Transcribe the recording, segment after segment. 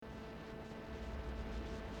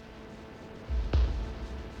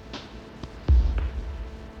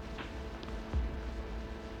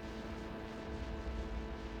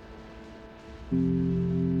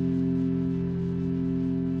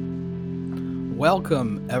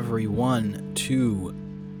Welcome, everyone, to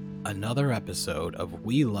another episode of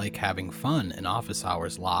We Like Having Fun in Office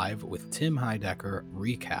Hours Live with Tim Heidecker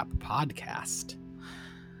Recap Podcast.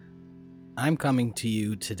 I'm coming to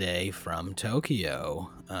you today from Tokyo.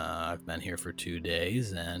 I've been here for 2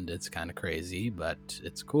 days, and it's kind of crazy, but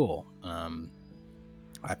it's cool. I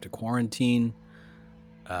have to quarantine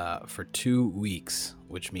for 2 weeks,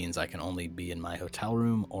 which means I can only be in my hotel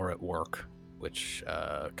room or at work, which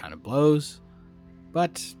kind of blows.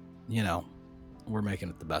 But, you know, we're making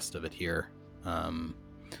it the best of it here. I'm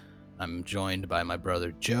joined by my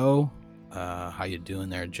brother, Joe. How you doing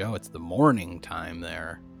there, Joe? It's the morning time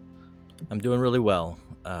there. I'm doing really well.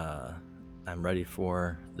 I'm ready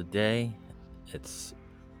for the day.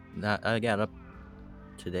 I got up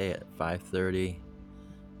today at 5:30,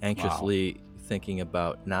 anxiously thinking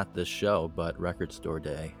about not this show, but Record Store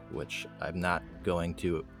Day, which I'm not going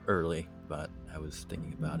to early, but I was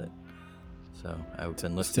thinking about it. So I've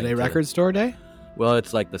been listening. Today Record Store Day? Well,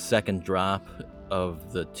 it's like the second drop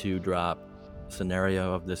of the 2-drop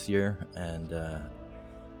scenario of this year, and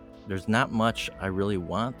there's not much I really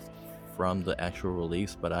want from the actual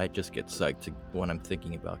release, but I just get psyched when I'm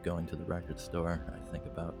thinking about going to the record store. I think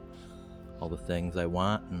about all the things I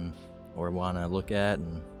want or want to look at,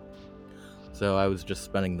 and so I was just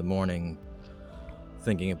spending the morning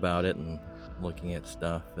thinking about it and looking at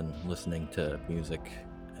stuff and listening to music.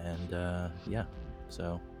 And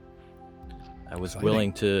so I was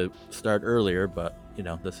willing to start earlier, but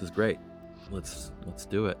this is great. Let's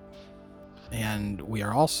do it. And we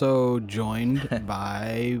are also joined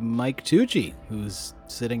by Mike Tucci, who's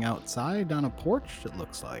sitting outside on a porch, it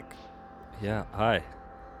looks like. Yeah, hi.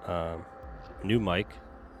 New mic,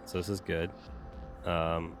 so this is good.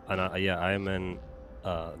 I am in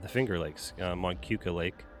the Finger Lakes. I'm on Keuka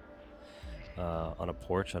Lake, on a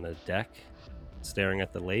porch on a deck, staring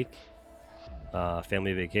at the lake.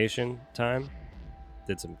 Family vacation time.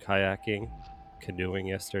 Did some kayaking, canoeing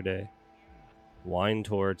yesterday. Wine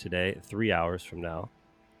tour today, 3 hours from now.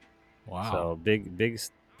 Wow. So big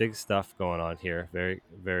stuff going on here. Very,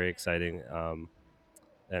 very exciting.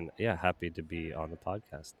 And yeah, happy to be on the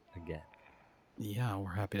podcast again. Yeah,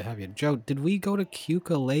 we're happy to have you. Joe, did we go to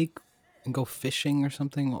Keuka Lake and go fishing or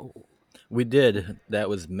something? We did. That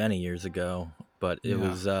was many years ago, but it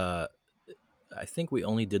was I think we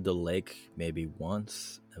only did the lake maybe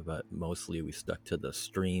once, but mostly we stuck to the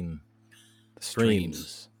streams through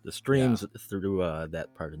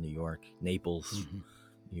that part of New York, Naples,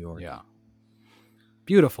 New York. Yeah,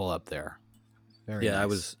 beautiful up there. Very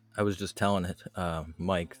nice. I was just telling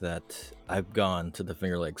Mike that I've gone to the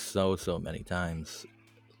Finger Lakes so many times,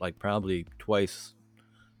 like probably twice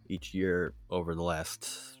each year over the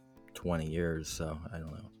last 20 years. So I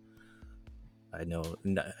don't know. I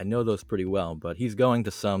know those pretty well, but he's going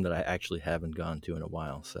to some that I actually haven't gone to in a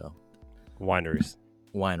while. So wineries.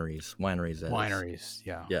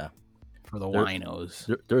 Yeah. For the winos.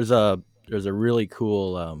 There's a really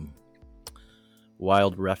cool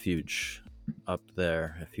wild refuge up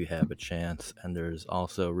there if you have a chance, and there's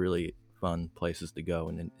also really fun places to go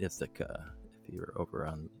in Ithaca if you're over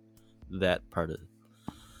on that part of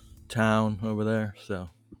town over there. So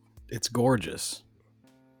it's gorgeous.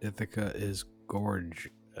 Ithaca is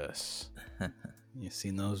gorgeous. You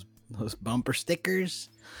seen those bumper stickers?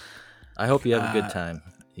 I hope you have a good time,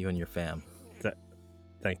 you and your fam.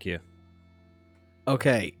 Thank you.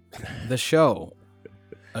 Okay, the show.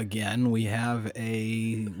 Again, we have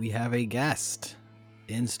a guest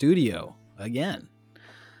in studio again.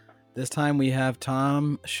 This time we have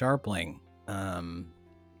Tom Scharpling. And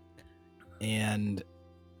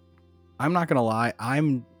I'm not gonna lie, I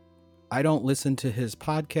don't listen to his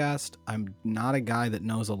podcast. I'm not a guy that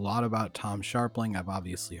knows a lot about Tom Scharpling. I've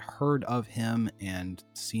obviously heard of him and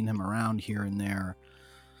seen him around here and there,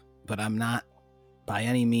 but I'm not by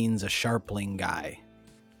any means a Scharpling guy.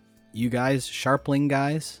 You guys, Scharpling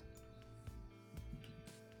guys?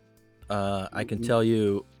 I can tell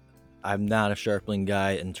you I'm not a Scharpling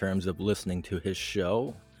guy in terms of listening to his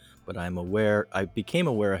show, but I became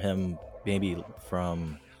aware of him maybe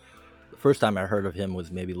from... First time I heard of him was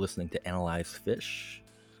maybe listening to Analyze Fish,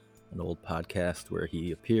 an old podcast where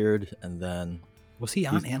he appeared, and then... Was he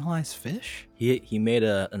on Analyze Fish? He made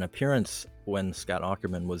an appearance when Scott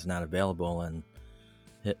Aukerman was not available, and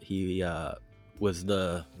he was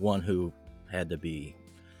the one who had to be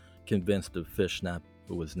convinced of Fish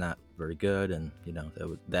was not very good, and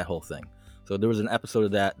that whole thing. So there was an episode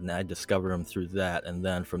of that, and I discovered him through that, and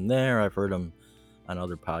then from there I've heard him on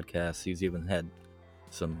other podcasts. He's even had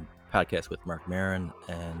some podcasts with Mark Maron,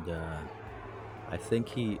 and I think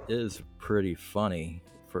he is pretty funny,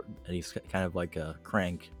 and he's kind of like a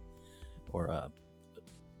crank or a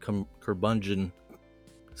curmudgeon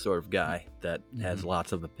sort of guy that has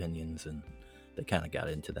lots of opinions, and they kind of got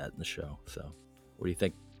into that in the show. So, what do you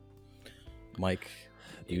think, Mike?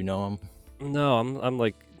 Do you know him? No, I'm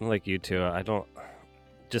like you two. I don't,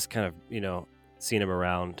 just kind of, seen him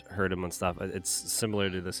around, heard him and stuff. It's similar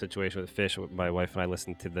to the situation with Fish. My wife and I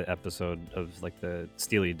listened to the episode of like the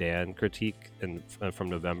Steely Dan critique from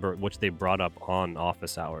November, which they brought up on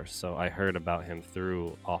Office Hours. So I heard about him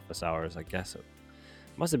through Office Hours. I guess it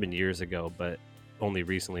must have been years ago, but only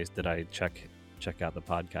recently did I check out the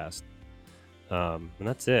podcast. And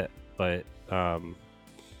that's it. But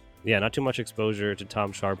yeah, not too much exposure to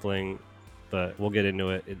Tom Sharpling, but we'll get into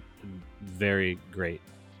it. Very great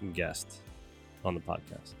guest on the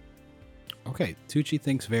podcast. Okay, Tucci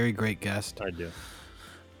thinks very great guest. I do.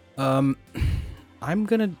 I'm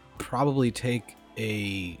gonna probably take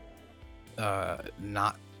a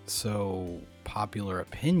not so popular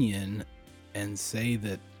opinion and say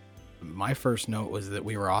that my first note was that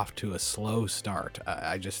we were off to a slow start.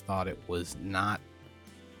 I just thought it was not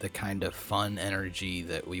the kind of fun energy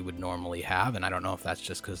that we would normally have, and I don't know if that's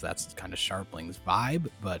just because that's kind of Sharpling's vibe,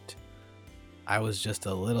 but I was just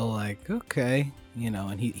a little like, okay,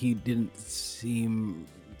 and he didn't seem,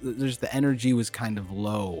 there's the energy was kind of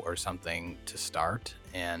low or something to start,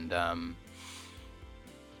 and I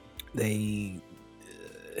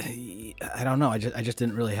don't know, I just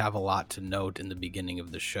didn't really have a lot to note in the beginning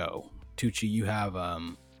of the show. Tucci, you have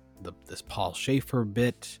this Paul Schaefer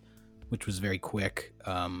bit, which was very quick,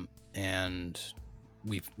 and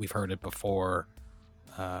we've heard it before.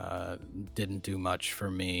 Didn't do much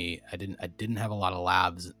for me. I didn't have a lot of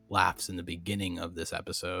laughs in the beginning of this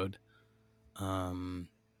episode.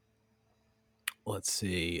 Let's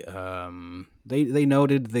see. They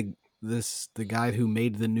noted the guy who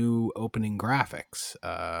made the new opening graphics,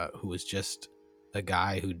 who was just a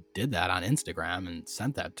guy who did that on Instagram and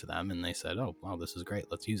sent that to them, and they said, "Oh, wow, this is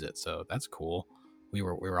great. Let's use it." So that's cool. We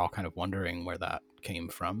were all kind of wondering where that came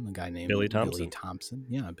from. A guy named Billy Thompson. Billy Thompson.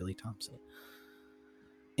 Yeah, Billy Thompson.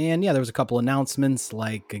 And yeah, there was a couple announcements,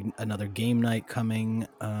 like another game night coming.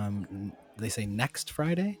 They say next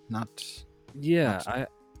Friday, not. Yeah, I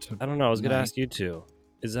don't know. I was gonna night. ask you two.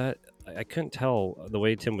 Is that, I couldn't tell the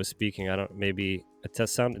way Tim was speaking. I don't. Maybe it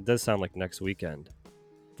does sound like next weekend.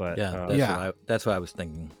 But yeah, that's what I was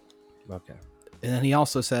thinking. Okay. And then he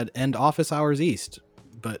also said, "And Office Hours East,"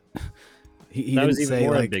 but he that didn't was even say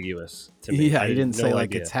more like ambiguous to me. Yeah, he didn't say like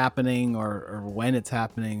idea. it's happening or when it's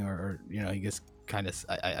happening or he just kind of.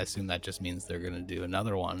 I assume that just means they're gonna do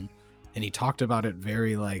another one, and he talked about it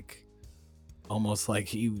very like, almost like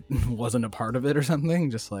he wasn't a part of it or something.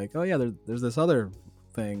 Just like, oh yeah, there's this other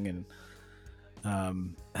thing, and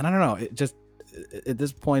I don't know. It just at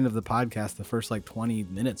this point of the podcast, the first like 20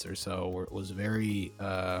 minutes or so was very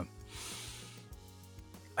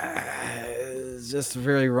just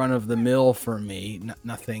very run of the mill for me.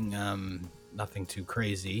 Nothing too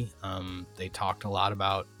crazy. They talked a lot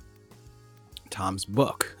about Tom's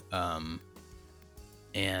book,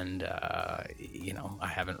 and I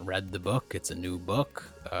haven't read the book. It's a new book.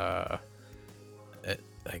 I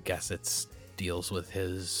guess it deals with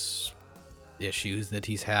his issues that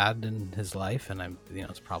he's had in his life, and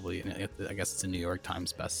it's probably, I guess it's a New York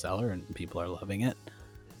Times bestseller, and people are loving it.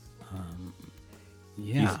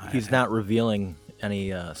 He's not revealing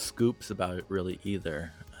any scoops about it really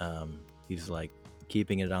either. He's like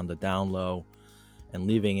keeping it on the down low and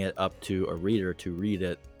leaving it up to a reader to read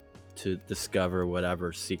it to discover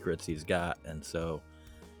whatever secrets he's got. And so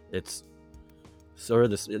it's sort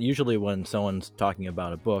of this, usually when someone's talking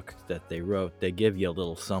about a book that they wrote, they give you a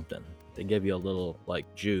little something. They give you a little like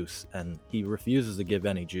juice, and he refuses to give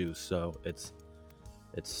any juice. So it's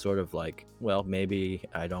sort of like, well, maybe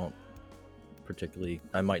I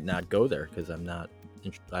might not go there because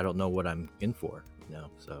I don't know what I'm in for,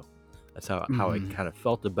 so that's how I kind of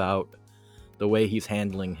felt about the way he's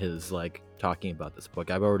handling his like talking about this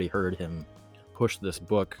book. I've already heard him push this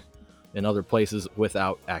book in other places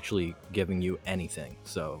without actually giving you anything,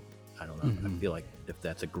 so I don't know. I feel like if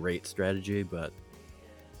that's a great strategy, but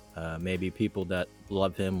maybe people that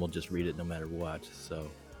love him will just read it no matter what, so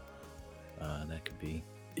that could be.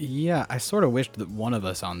 Yeah, I sort of wished that one of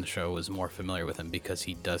us on the show was more familiar with him, because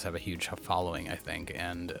he does have a huge following, I think,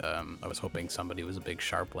 and I was hoping somebody was a big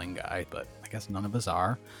Sharpling guy, but I guess none of us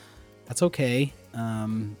are. That's okay.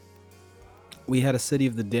 We had a City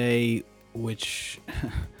of the Day, which,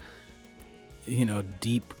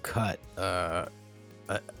 deep cut, a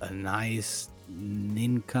nice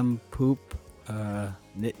nincompoop,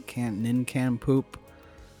 nincompoop.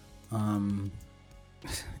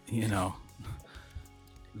 you know,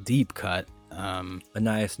 deep cut.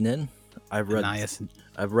 Anais Nin. I've read Anais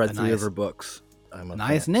 3 of her books. I'm a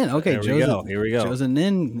Anais fan. Nin. Okay, Here we go. Josie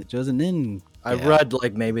Nin. I've read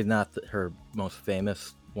like maybe not her most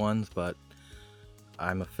famous ones, but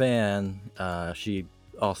I'm a fan. She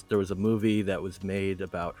also, there was a movie that was made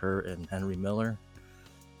about her and Henry Miller.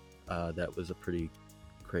 That was a pretty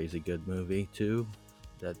crazy good movie too.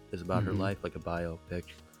 That is about her life, like a biopic.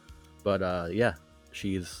 But yeah,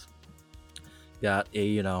 she's got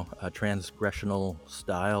a a transgressional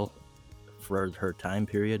style for her time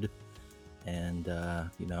period, and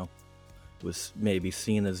was maybe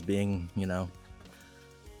seen as being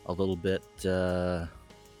a little bit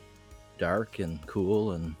dark and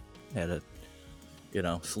cool, and had a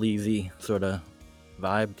sleazy sort of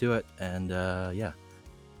vibe to it. And yeah,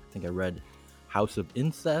 I think I read House of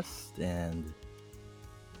Incest and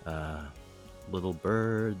Little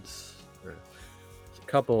Birds, or a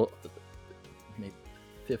couple, maybe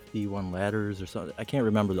 51 Ladders or something. I can't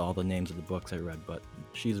remember all the names of the books I read, but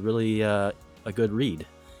she's really a good read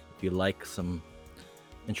if you like some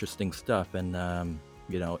interesting stuff. And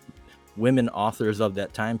women authors of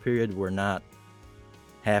that time period were not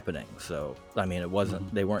happening, so I mean, it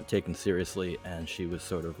wasn't they weren't taken seriously, and she was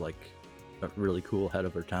sort of like a really cool, head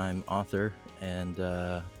of her time author. And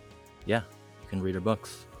yeah, you can read her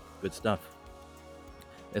books. Good stuff.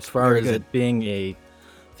 As far Very as good. it being a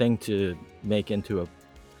thing to make into a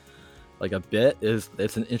bit,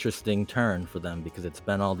 it's an interesting turn for them, because it's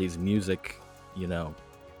been all these music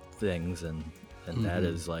things, and that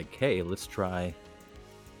is like, hey, let's try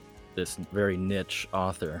this very niche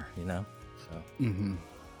author,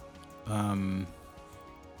 so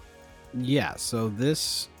Yeah, so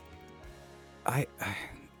this I'm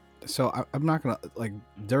not gonna, like,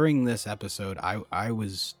 during this episode, I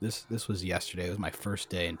was this was yesterday. It was my first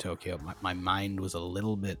day in Tokyo. My mind was a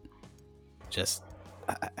little bit just,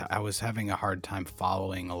 I was having a hard time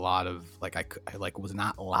following a lot of, like, I was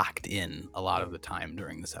not locked in a lot of the time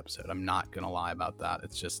during this episode. I'm not gonna lie about that.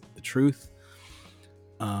 It's just the truth.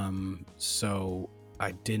 So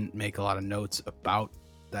I didn't make a lot of notes about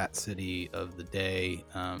that city of the day.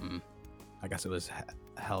 I guess it was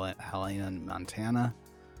Helena, Montana.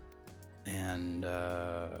 And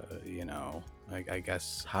I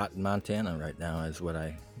guess hot in Montana right now is what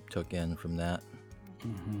I took in from that.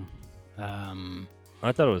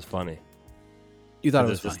 I thought it was funny. You thought it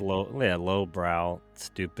was just funny? low brow,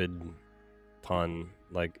 stupid pun,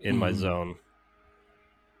 like in my zone.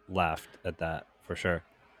 Laughed at that for sure.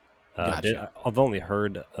 Gotcha. I've only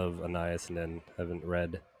heard of Anais Nin, haven't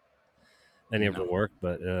read any of her work,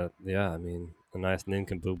 but yeah, I mean, Anais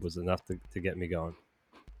Nincompoop was enough to get me going.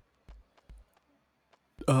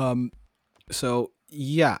 So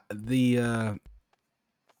yeah,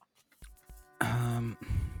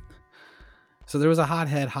 so there was a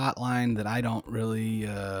hothead hotline that I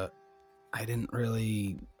didn't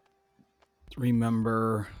really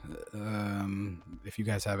remember. If you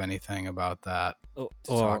guys have anything about that to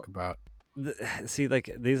talk about. See,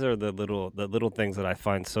 like, these are the little things that I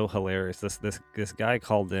find so hilarious. This guy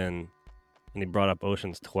called in and he brought up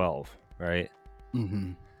Ocean's 12, right?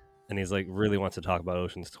 And he's like, really wants to talk about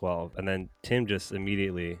Ocean's 12, and then Tim just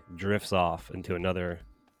immediately drifts off into another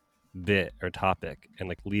bit or topic and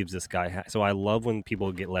like leaves this guy. So I love when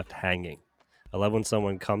people get left hanging. I love when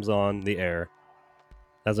someone comes on the air,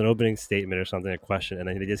 has an opening statement or something, a question, and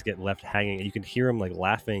then they just get left hanging. And you can hear him like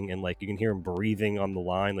laughing, and like you can hear him breathing on the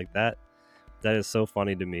line like that. That is so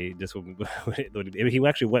funny to me. Just he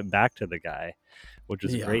actually went back to the guy, which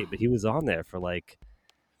was great. But he was on there for like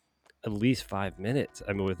at least 5 minutes.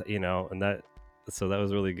 I mean, with and that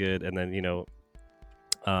was really good. And then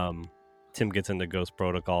Tim gets into Ghost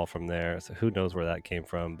Protocol from there. So who knows where that came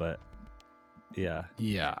from? But yeah.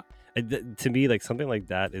 To me, like, something like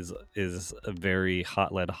that is a very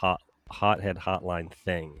hothead hotline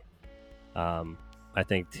thing. I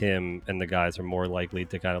think Tim and the guys are more likely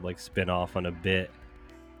to kind of like spin off on a bit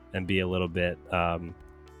and be a little bit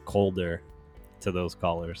colder to those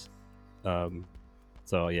callers.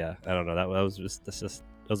 So yeah, I don't know. That was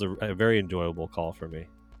a very enjoyable call for me.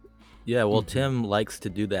 Yeah, well, Tim likes to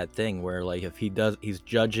do that thing where, like, if he's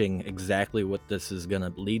judging exactly what this is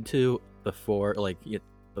gonna lead to before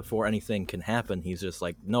anything can happen. He's just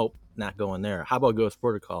like, nope, not going there. How about Ghost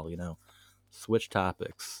Protocol? Switch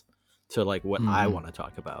topics to like what I want to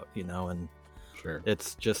talk about. And Sure,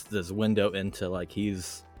 it's just this window into like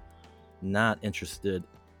he's not interested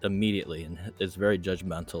immediately and is very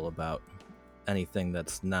judgmental about anything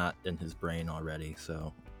that's not in his brain already.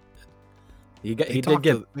 So he did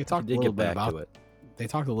get back to it. they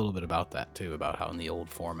talked a little bit about that too, about how in the old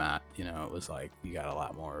format, you know, it was like you got a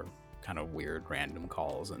lot more kind of weird random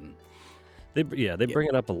calls, and They bring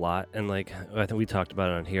it up a lot, and like I think we talked about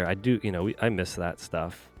it on here. I do, I miss that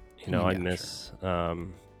stuff. I miss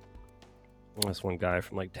this one guy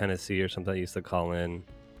from like Tennessee or something that used to call in.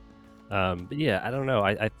 But yeah, I don't know.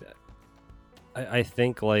 I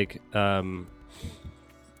think like I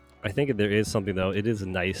think there is something though. It is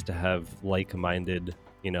nice to have like-minded,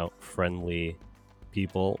 friendly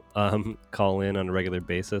people call in on a regular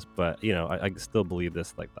basis. But I still believe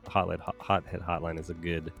this, like the hot hit hotline is a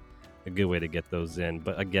good way to get those in.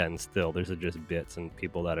 But again, still there's just bits and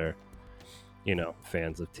people that are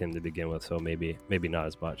fans of Tim to begin with, so maybe not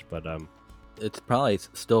as much. But it's probably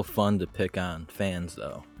still fun to pick on fans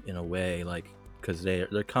though, in a way, like because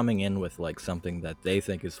they're coming in with like something that they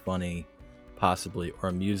think is funny, possibly, or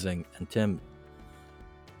amusing, and Tim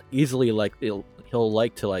easily like he'll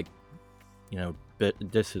like to like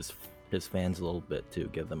diss his fans a little bit to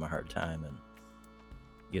give them a hard time, and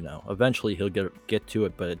eventually he'll get to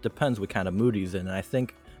it, but it depends what kind of mood he's in. And I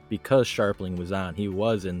think because Sharpling was on, he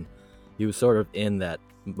was sort of in that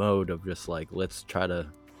mode of just like, let's try to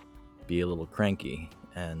be a little cranky,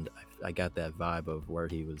 and I got that vibe of where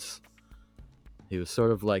he was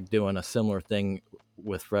sort of like doing a similar thing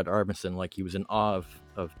with Fred Armisen, like he was in awe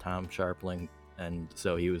of Tom Sharpling, and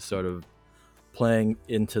so he was sort of playing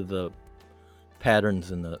into the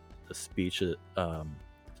patterns in the speech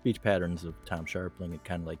patterns of Tom Sharpling, and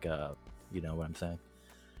kind of like you know what I'm saying?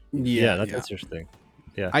 Yeah, that's interesting.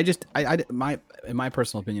 Yeah, in my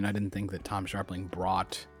personal opinion, I didn't think that Tom Sharpling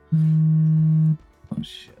brought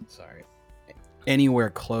anywhere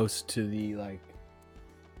close to the like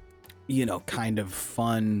kind of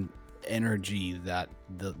fun energy that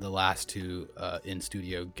the last two in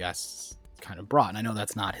studio guests kind of brought. And I know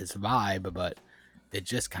that's not his vibe, but it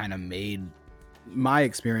just kind of made my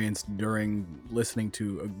experience during listening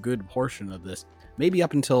to a good portion of this, maybe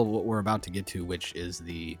up until what we're about to get to, which is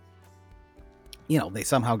the they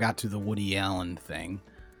somehow got to the Woody Allen thing,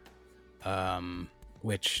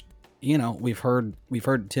 which we've heard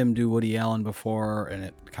Tim do Woody Allen before, and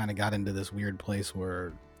it kind of got into this weird place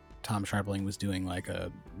where Tom Sharpling was doing like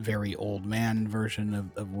a very old man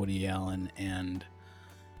version of Woody Allen, and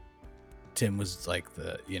Tim was like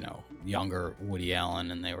the younger Woody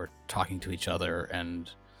Allen, and they were talking to each other,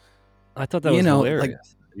 and I thought that was hilarious. Like,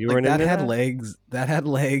 you were that had legs. That had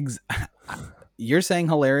legs. You're saying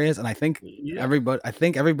hilarious, and I think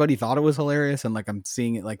everybody thought it was hilarious, and like I'm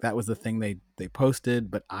seeing it like that was the thing they posted,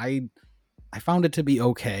 but I found it to be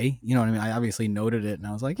okay. You know what I mean? I obviously noted it, and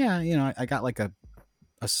I was like, yeah, I got like a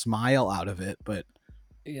smile out of it, but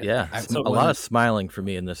yeah, a lot of smiling for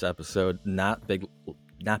me in this episode. Not big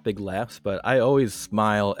laughs, but I always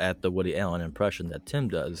smile at the Woody Allen impression that Tim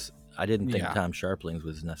does. I didn't think Tom Sharpling's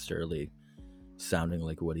was necessarily sounding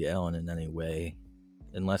like Woody Allen in any way,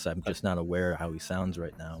 unless I'm just not aware of how he sounds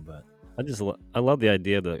right now. But I love the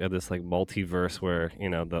idea of this like multiverse where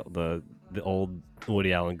the old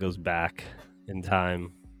Woody Allen goes back in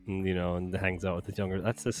time, and hangs out with the younger.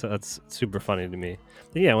 That's super funny to me.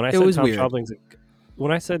 But yeah, when I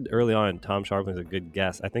said early on Tom Sharpling's a good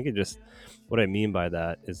guest, I think what I mean by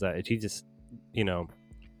that is that he just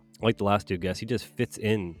like the last two guests, he just fits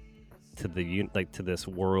in to to this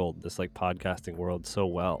world, this like podcasting world so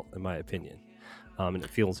well, in my opinion. And it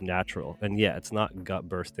feels natural, and it's not gut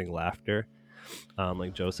bursting laughter,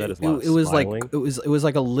 like Joe said. It was smiling. Like it was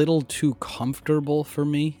like a little too comfortable for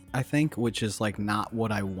me, I think, which is like not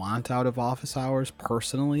what I want out of office hours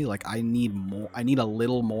personally. Like I need a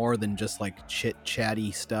little more than just like chit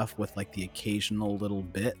chatty stuff with like the occasional little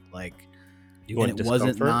bit, like, and it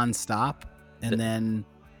wasn't nonstop. And then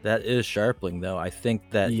that is Sharpling, though. I think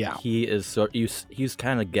that he is he's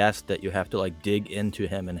kind of guessed that you have to like dig into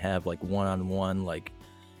him and have like one-on-one, like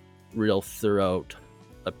real thorough,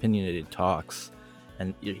 opinionated talks.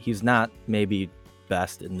 And he's not maybe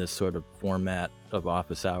best in this sort of format of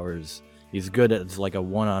office hours. He's good at like a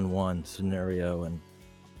one-on-one scenario, and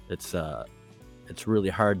it's really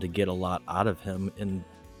hard to get a lot out of him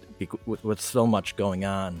with so much going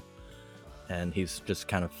on. And he's just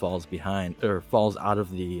kind of falls out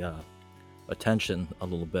of the attention a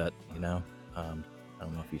little bit, I don't know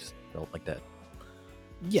if he felt like that.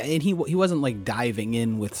 Yeah, and he wasn't like diving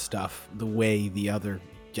in with stuff the way the other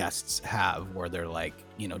guests have, where they're like,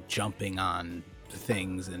 jumping on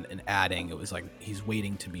things and adding. It was like he's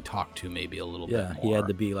waiting to be talked to maybe a little bit more. He had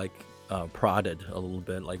to be like prodded a little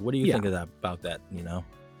bit. Like, what do you think of that about that,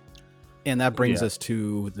 And that brings us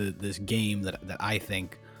to this game that I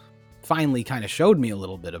think finally kind of showed me a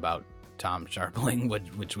little bit about Tom Sharpling,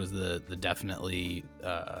 which was the definitely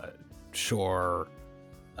sure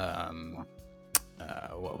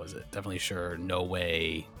what was it? Definitely Sure, No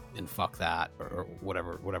Way, and Fuck That, or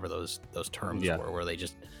whatever those terms were, where they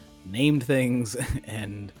just named things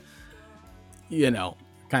and,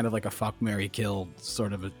 kind of like a fuck, marry, kill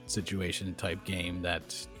sort of a situation type game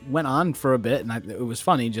that went on for a bit. And it was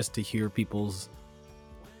funny just to hear people's,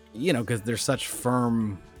 because there's such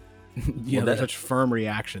firm, there's such firm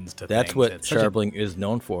reactions to that's things. What Scharpling is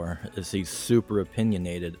known for, is he's super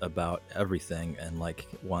opinionated about everything and like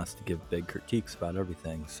wants to give big critiques about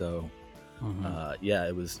everything. So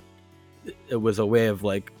it was a way of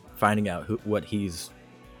like finding out what he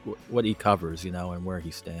covers, and where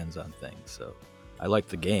he stands on things. So I like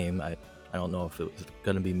the game. I don't know if it was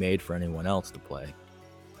going to be made for anyone else to play.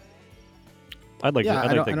 I'd like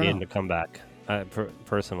the game to come back.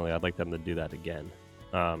 Personally, I'd like them to do that again.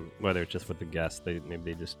 Whether it's just with the guests, maybe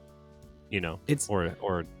they just, it's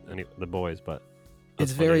or the boys, but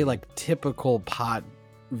it's very typical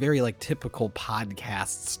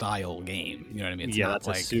podcast style game. You know what I mean? It's that's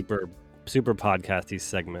a super podcasty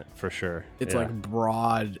segment for sure. It's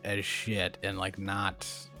broad as shit and not,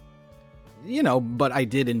 but I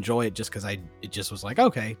did enjoy it just because it just was like,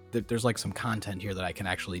 okay, there's some content here that I can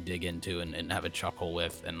actually dig into and have a chuckle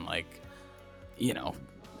with, and I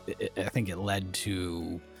think it led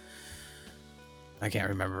to, I can't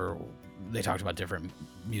remember, they talked about different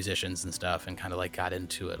musicians and stuff and kind of got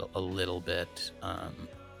into it a little bit.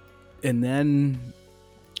 And then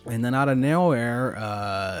out of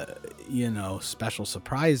nowhere, special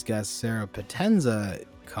surprise guest Sarah Potenza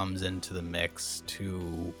comes into the mix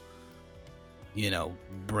to,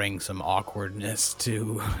 bring some awkwardness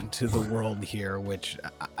to the world here, which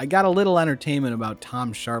I got a little entertainment about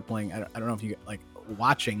Tom Scharpling. I don't know if you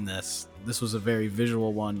watching this was a very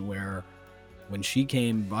visual one where when she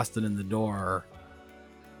came busted in the door,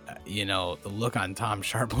 the look on Tom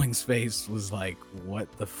Scharpling's face was like, what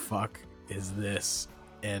the fuck is this?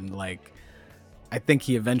 And I think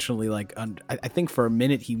he eventually I think for a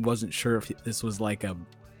minute he wasn't sure if this was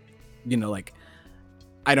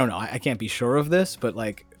I don't know, I can't be sure of this, but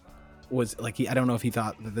I don't know if he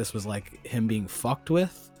thought that this was him being fucked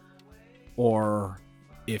with, or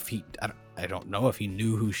if I don't know if he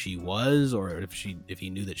knew who she was, or if he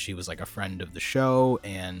knew that she was a friend of the show.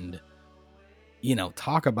 And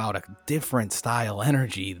talk about a different style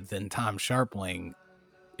energy than Tom Scharpling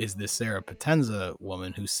is this Sarah Potenza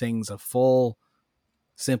woman who sings a full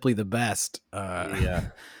Simply the Best,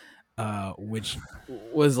 which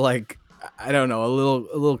was I don't know, a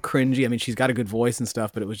little cringy. I mean, she's got a good voice and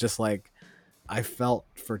stuff, but it was just I felt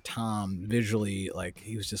for Tom visually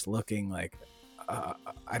he was just looking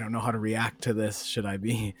I don't know how to react to this. Should I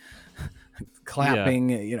be clapping?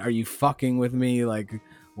 Yeah. Are you fucking with me?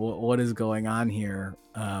 What is going on here?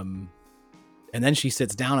 And then she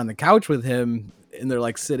sits down on the couch with him, and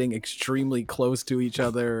they're sitting extremely close to each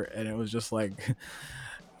other, and it was just I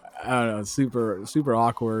don't know, super super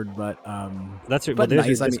awkward. But that's your, but there's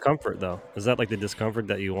nice. Your discomfort, though. Is that the discomfort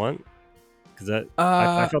that you want? Because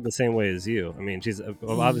I felt the same way as you. I mean, she's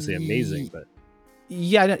obviously amazing, but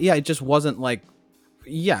yeah, it just wasn't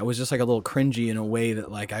it was just a little cringy in a way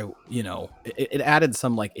that it added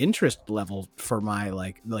some interest level for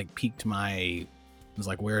my piqued my, it was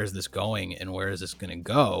where is this going and where is this gonna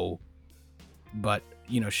go? But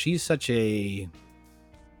she's such a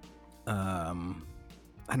I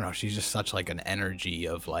don't know, she's just such an energy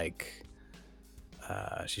of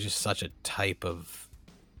she's just such a type of,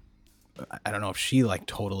 I don't know if she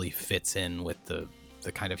totally fits in with the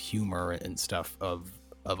kind of humor and stuff of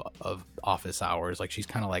office hours. She's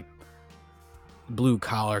kind of blue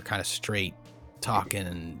collar, kind of straight talking,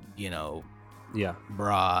 and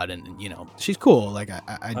broad, and she's cool.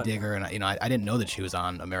 I dig her, and I didn't know that she was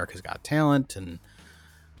on America's Got Talent, and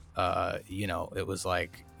it was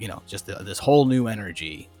just this whole new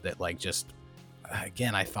energy that just,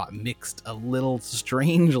 again, I thought mixed a little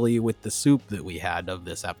strangely with the soup that we had of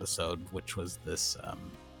this episode, which was this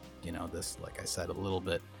this, I said, a little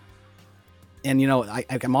bit. And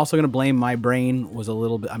I'm also going to blame my brain. I'm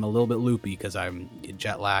a little bit loopy because I'm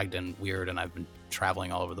jet lagged and weird, and I've been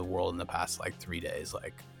traveling all over the world in the past 3 days.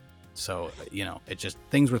 So it just,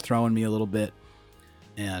 things were throwing me a little bit.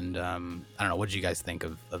 And I don't know, what did you guys think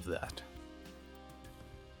of that?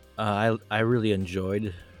 I really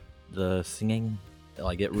enjoyed the singing.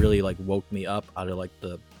 It really woke me up out of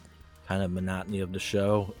the kind of monotony of the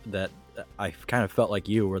show that I kind of felt like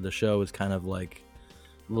you, where the show was kind of a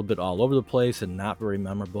little bit all over the place and not very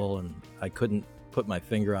memorable, and I couldn't put my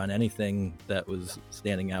finger on anything that was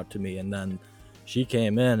standing out to me. And then she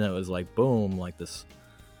came in, and it was boom, this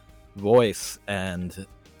voice, and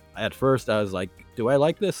at first I was like, do I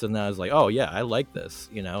like this? And I was like, oh yeah, I like this,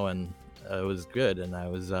 you know, and it was good. And I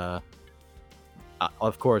was,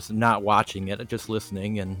 of course, not watching it, just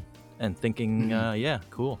listening and thinking, yeah,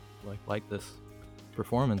 cool, like this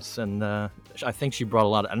performance. And I think she brought a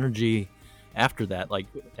lot of energy after that, like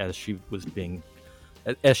as she was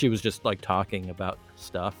just like talking about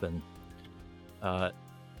stuff, and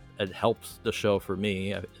it helps the show for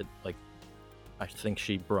me. I think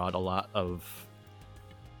she brought a lot of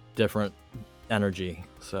different energy,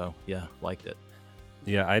 so yeah, liked it.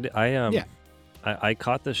 Yeah, I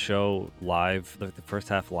caught the show live, the first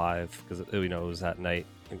half live, because it was at night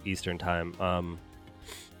Eastern time.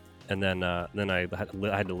 And then I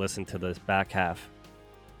had to listen to this back half.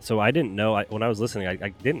 So I didn't know, when I was listening, I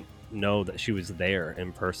didn't know that she was there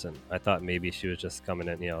in person. I thought maybe she was just coming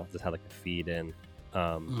in, just had like a feed in.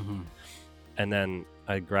 And then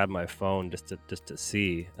I grabbed my phone just to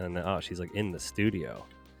see, and then, she's like in the studio.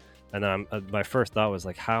 And then my first thought was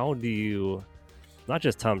like, how do you, not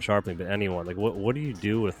just Tom Sharpling, but anyone, like what do you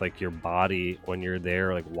do with like your body when you're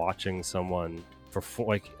there, like watching someone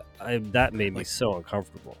perform? That made me so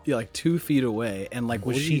uncomfortable. Yeah, like 2 feet away, and like,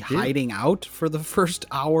 was she hiding out for the first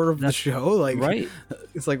hour of the show? Like, right?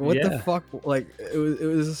 It's like, what the fuck? Like, it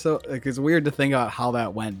was so like, it's weird to think about how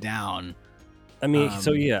that went down. I mean,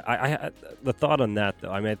 so yeah, I the thought on that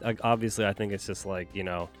though. I mean, obviously, I think it's just like,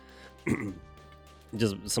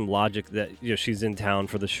 just some logic that she's in town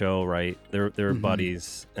for the show, right? They're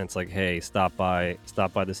buddies, and it's like, hey, stop by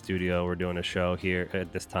the studio. We're doing a show here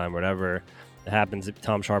at this time, whatever. It happens.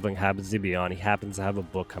 Tom Sharpling happens to be on. He happens to have a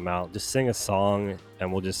book come out. Just sing a song,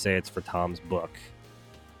 and we'll just say it's for Tom's book.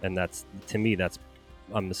 And that's, to me,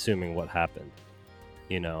 I'm assuming what happened.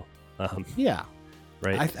 Yeah.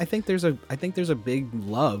 Right. I think there's a big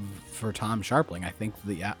love for Tom Sharpling. I think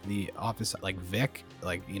the office, like Vic,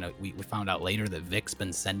 like, we found out later that Vic's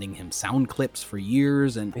been sending him sound clips for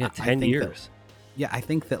years, and 10 years. I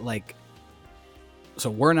think that, like, so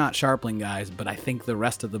we're not Sharpling guys, but I think the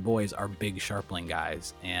rest of the boys are big Sharpling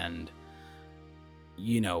guys, and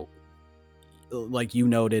like you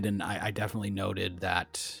noted, and I definitely noted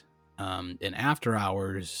that in After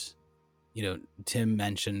Hours, Tim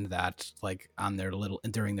mentioned that, like,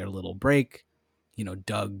 during their little break,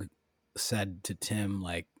 Doug said to Tim,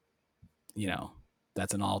 like,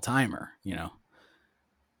 that's an all-timer,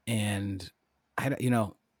 and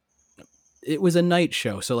it was a night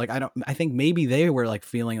show. So like, I think maybe they were like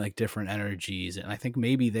feeling like different energies, and I think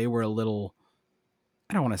maybe they were a little,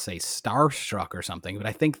 I don't want to say starstruck or something, but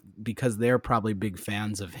I think because they're probably big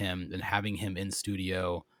fans of him and having him in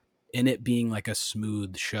studio, and it being like a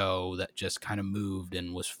smooth show that just kind of moved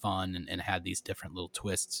and was fun and had these different little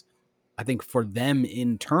twists, I think for them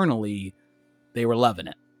internally, they were loving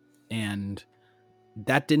it. And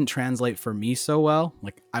that didn't translate for me so well.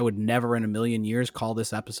 Like, I would never in a million years call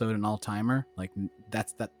this episode an all-timer. Like,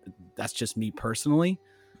 that's just me personally.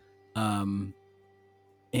 And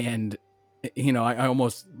I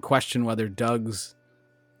almost question whether Doug's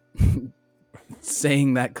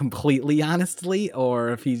saying that completely honestly,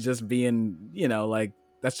 or if he's just being, like,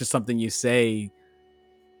 that's just something you say.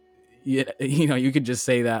 You could just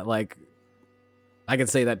say that, like, I could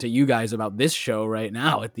say that to you guys about this show right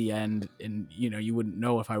now at the end, and you wouldn't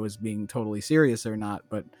know if I was being totally serious or not.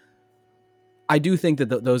 But I do think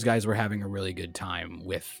that those guys were having a really good time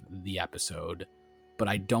with the episode, but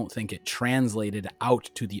I don't think it translated out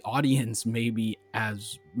to the audience maybe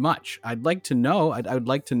as much. I'd like to know. I would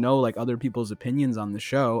like to know, like, other people's opinions on the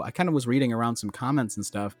show. I kind of was reading around some comments and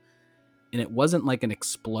stuff, and it wasn't like an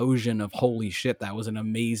explosion of holy shit, that was an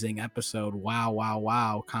amazing episode,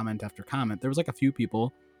 wow, comment after comment. There was like a few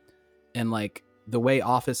people, and like the way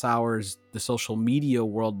Office Hours, the social media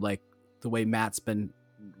world, like the way Matt's been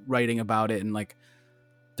writing about it, and like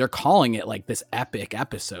they're calling it like this epic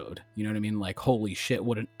episode. You know what I mean? Like, holy shit,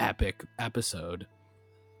 what an epic episode.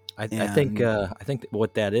 I think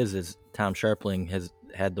what that is Tom Sharpling has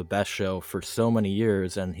had the best show for so many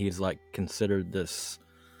years, and he's like considered this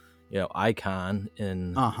icon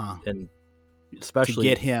and especially to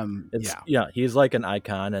get him. He's like an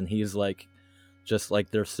icon, and he's like, just like,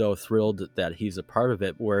 they're so thrilled that he's a part of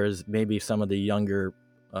it. Whereas maybe some of the younger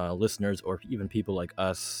listeners, or even people like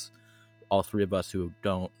us, all three of us who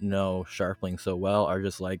don't know Sharpling so well, are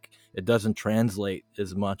just like, it doesn't translate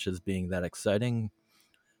as much as being that exciting,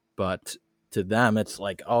 but to them it's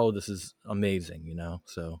like, oh, this is amazing,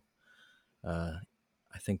 so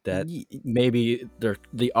I think that maybe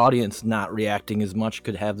the audience not reacting as much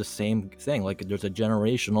could have the same thing. Like, there's a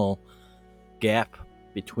generational gap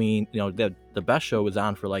between, the best show was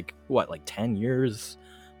on for like 10 years.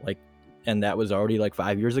 Like, and that was already like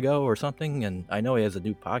 5 years ago or something. And I know he has a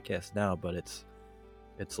new podcast now, but it's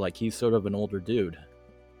like he's sort of an older dude,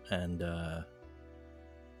 and I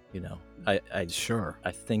Sure.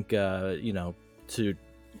 I think to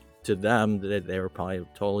them they were probably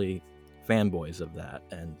totally fanboys of that,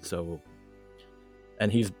 and so,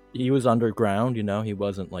 and he was underground, he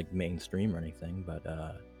wasn't like mainstream or anything, but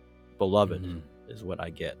beloved is what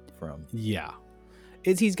I get from. Yeah.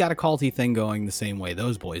 He's got a culty thing going the same way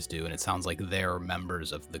those boys do, and it sounds like they're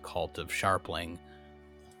members of the cult of Sharpling.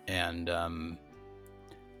 And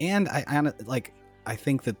I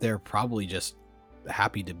think that they're probably just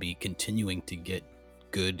happy to be continuing to get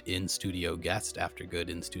good in-studio guest after good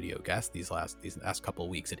in-studio guest these last couple of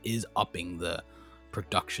weeks. It is upping the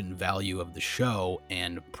production value of the show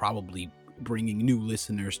and probably bringing new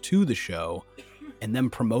listeners to the show, and then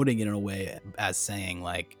promoting it in a way as saying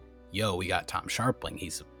like, yo, we got Tom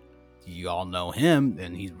Sharpling. You all know him,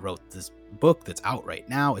 and he wrote this book that's out right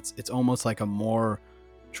now. It's almost like a more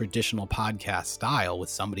traditional podcast style with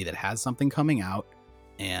somebody that has something coming out,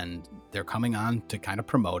 and they're coming on to kind of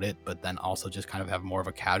promote it, but then also just kind of have more of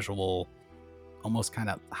a casual, almost kind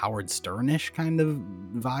of Howard Stern-ish kind of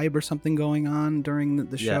vibe or something going on during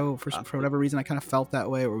the show. For whatever reason, I kind of felt that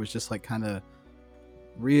way, where it was just like kind of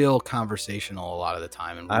real conversational a lot of the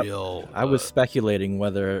time, and I was speculating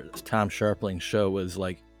whether Tom Sharpling's show was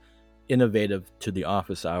like innovative to the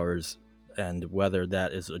office hours, and whether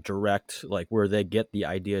that is a direct, like, where they get the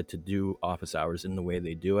idea to do office hours in the way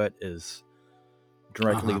they do it is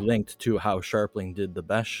directly linked to how Sharpling did the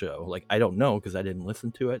best show. Like, I don't know, because I didn't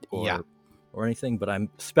listen to it or anything, but I'm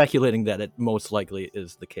speculating that it most likely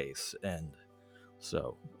is the case. And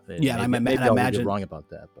so maybe I imagine wrong about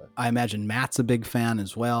that, but I imagine Matt's a big fan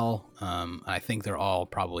as well. I think they're all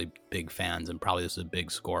probably big fans, and probably this is a big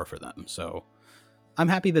score for them. So I'm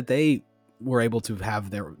happy that they were able to have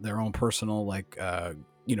their own personal, like,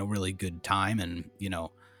 really good time. And,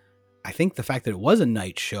 I think the fact that it was a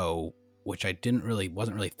night show, which I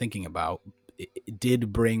wasn't really thinking about, it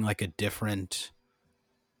did bring like a different,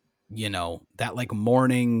 that like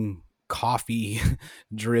morning coffee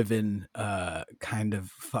driven kind of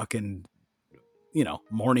fucking,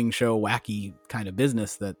 morning show wacky kind of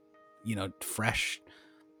business that, fresh,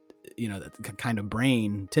 that kind of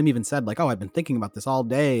brain. Tim even said like, oh, I've been thinking about this all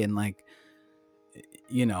day. And like,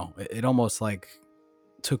 it almost like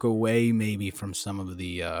took away maybe from some of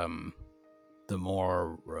the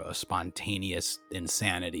more spontaneous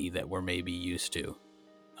insanity that we're maybe used to.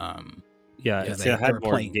 It had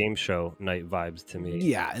more game show night vibes to me.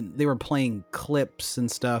 Yeah, and they were playing clips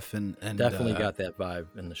and stuff, and definitely got that vibe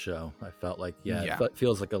in the show. I felt like, it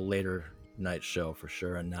feels like a later night show for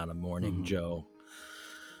sure, and not a morning Joe,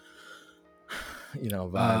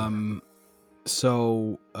 vibe.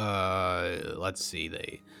 So let's see.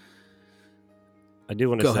 I do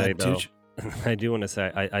want to say though. I do want to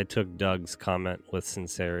say I took Doug's comment with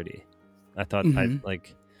sincerity. I thought I'd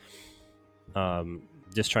like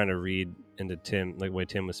just trying to read into Tim, like the way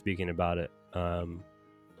Tim was speaking about it,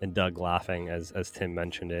 and Doug laughing as Tim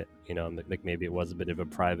mentioned it, like maybe it was a bit of a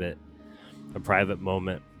private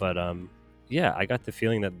moment, but I got the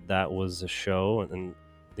feeling that was a show, and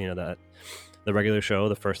that the regular show,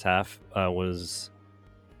 the first half, was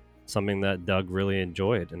something that Doug really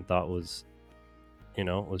enjoyed and thought was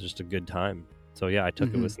just a good time. So I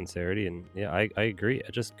took it with sincerity, and I agree.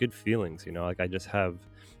 Just good feelings, like I just have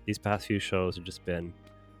these past few shows have just been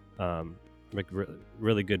like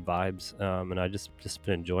really good vibes, and I just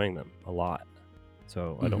been enjoying them a lot.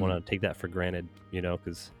 So I don't want to take that for granted,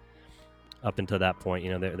 because up until that point,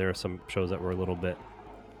 there are some shows that were a little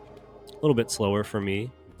bit slower for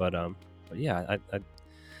me, but I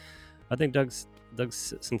think Doug's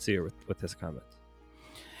sincere with his comments.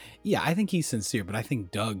 Yeah, I think he's sincere, but I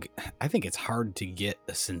think it's hard to get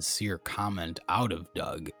a sincere comment out of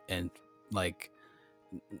Doug. And like,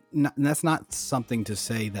 that's not something to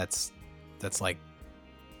say that's like,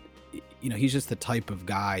 he's just the type of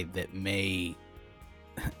guy that may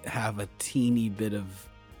have a teeny bit of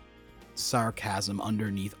sarcasm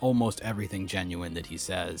underneath almost everything genuine that he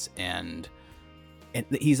says. And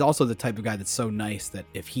he's also the type of guy that's so nice that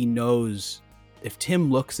if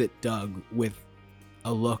Tim looks at Doug with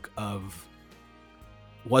a look of,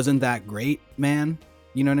 wasn't that great, man?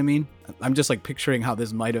 You know what I mean? I'm just like picturing how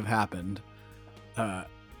this might have happened.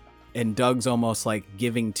 And Doug's almost like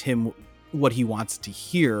giving Tim what he wants to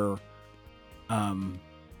hear.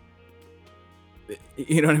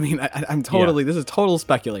 You know what I mean? I'm totally, this is total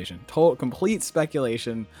speculation, complete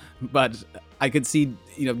speculation, but I could see,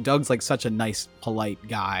 Doug's like such a nice, polite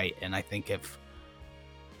guy. And I think if,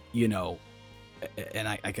 and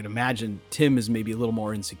I could imagine Tim is maybe a little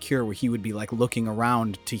more insecure, where he would be like looking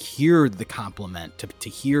around to hear the compliment, to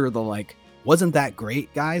hear the like, wasn't that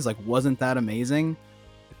great, guys? Like, wasn't that amazing?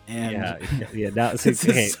 And Now, this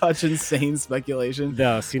is such insane speculation.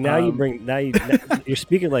 No, see, now you're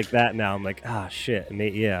speaking like that. Now I'm like, shit.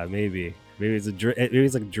 Maybe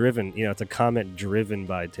it's like driven. You know, it's a comment driven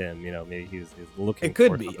by Tim. You know, maybe he's looking. It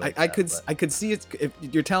could be. I could see it. If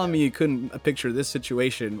you're telling me you couldn't picture this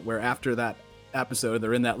situation where after that episode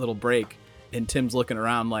they're in that little break and Tim's looking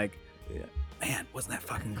around like, man, wasn't that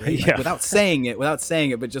fucking great? Like, without saying it,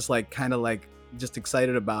 but just like kind of like just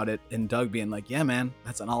excited about it, and Doug being like, yeah, man,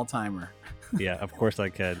 that's an all-timer. Yeah, of course I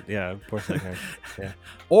can. Yeah.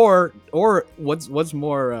 Or what's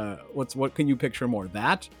more? What can you picture more?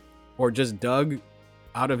 That, or just Doug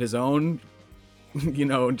out of his own,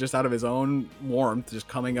 just out of his own warmth, just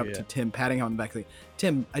coming up to Tim, patting him on the back, saying,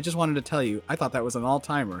 Tim, I just wanted to tell you, I thought that was an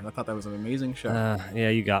all-timer. I thought that was an amazing show. Yeah,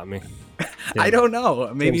 you got me. I don't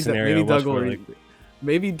know. Maybe Doug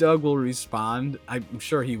will respond. I'm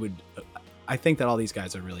sure he would. I think that all these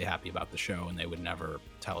guys are really happy about the show, and they would never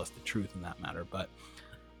tell us the truth in that matter. But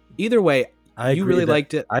either way, you really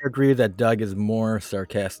liked it. I agree that Doug is more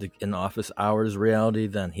sarcastic in Office Hours reality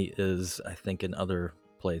than he is, I think, in other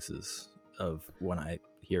places of when I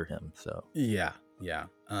hear him. So yeah.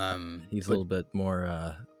 He's a little bit more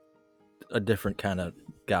a different kind of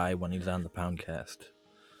guy when he's on the Poundcast.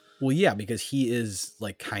 Well, yeah, because he is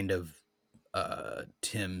like kind of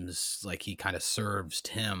Tim's, like he kind of serves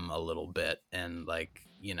Tim a little bit, and like,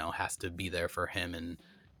 has to be there for him. And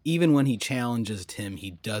even when he challenges Tim,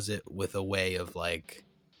 he does it with a way of like,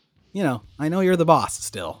 I know you're the boss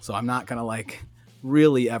still, so I'm not gonna like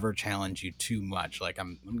really ever challenge you too much. Like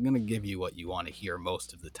I'm gonna give you what you want to hear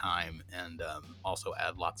most of the time, and also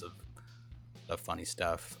add lots of funny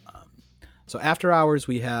stuff. So after hours,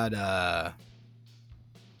 we had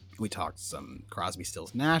we talked some Crosby,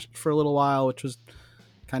 Stills, Nash for a little while, which was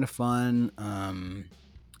kind of fun.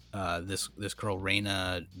 This girl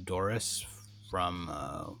Raina Doris from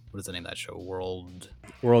what is the name of that show? World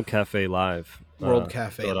Cafe Live.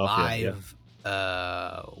 Cafe Live,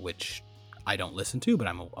 which I don't listen to, but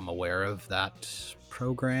I'm aware of that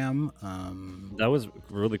program. That was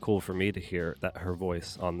really cool for me to hear her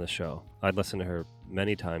voice on the show. I'd listened to her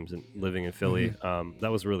many times and living in Philly. Mm-hmm.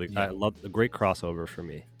 That was really, I loved a great crossover for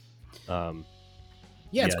me.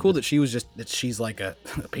 It's cool that she's like a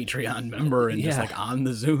Patreon member and just like on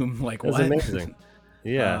the Zoom. Like, what? That's amazing.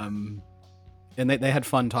 Yeah. And they had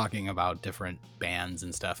fun talking about different bands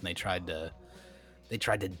and stuff, and they tried to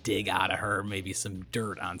dig out of her maybe some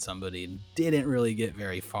dirt on somebody, and didn't really get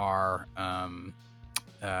very far.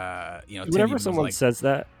 Whenever someone says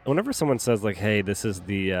that, whenever someone says like, hey, this is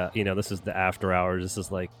the this is the after hours, this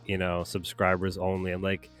is like, subscribers only, I'm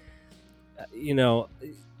like,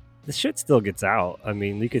 the shit still gets out. I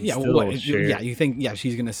mean, you could still share. Yeah, you think,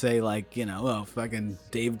 she's going to say like, fucking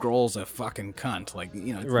Dave Grohl's a fucking cunt. Like,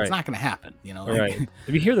 it's not going to happen, Like, right.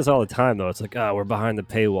 If you hear this all the time, though, it's like, we're behind the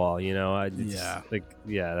paywall,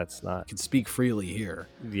 that's not. You can speak freely here.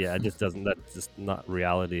 Yeah, it just doesn't, that's just not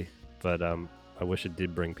reality. But I wish it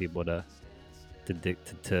did bring people to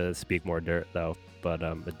speak more dirt, though. But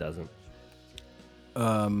it doesn't.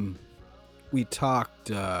 We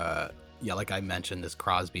talked, like I mentioned, this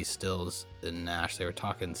Crosby, Stills, and Nash. They were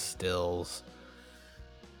talking Stills,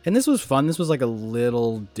 and this was fun. This was like a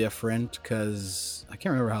little different because I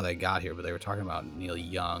can't remember how they got here, but they were talking about Neil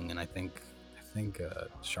Young, and I think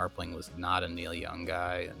Sharpling was not a Neil Young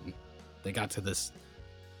guy, and they got to this.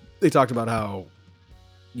 They talked about how,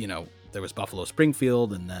 there was Buffalo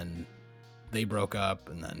Springfield, and then they broke up,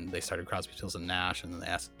 and then they started Crosby, Stills, and Nash, and then they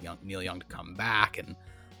asked Neil Young to come back, and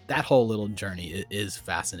that whole little journey is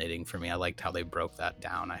fascinating for me. I liked how they broke that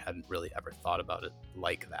down. I hadn't really ever thought about it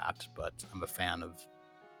like that, but I'm a fan of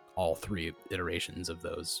all three iterations of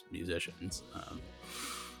those musicians.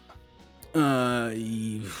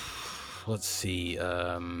 Let's see.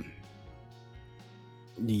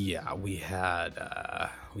 We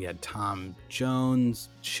had Tom Jones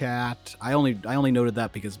chat. I only noted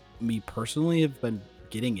that because me personally have been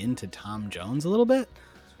getting into Tom Jones a little bit,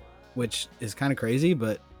 which is kind of crazy,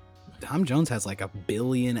 but Tom Jones has like 1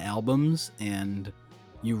 billion albums, and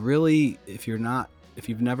you really, if you've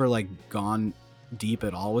never like gone deep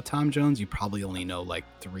at all with Tom Jones, you probably only know like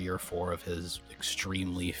 3 or 4 of his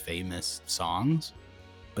extremely famous songs.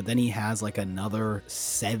 But then he has like another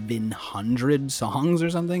 700 songs or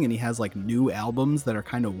something, and he has like new albums that are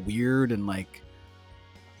kind of weird and like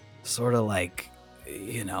sort of like,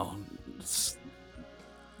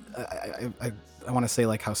 I want to say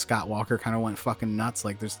like how Scott Walker kind of went fucking nuts.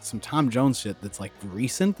 Like there's some Tom Jones shit that's like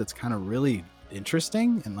recent that's kind of really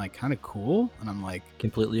interesting and like kind of cool. And I'm like,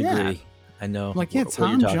 Completely Yeah. agree. I know. I'm like, yeah, what you're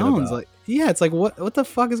Tom talking Jones. about. Like, yeah, it's like what the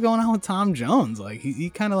fuck is going on with Tom Jones? Like he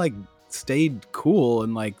kind of like stayed cool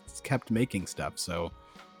and like kept making stuff. So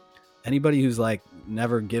anybody who's like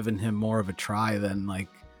never given him more of a try than like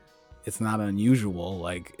it's not unusual.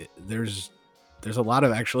 Like there's a lot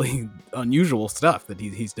of actually unusual stuff that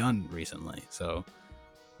he's done recently. So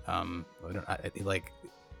I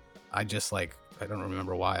don't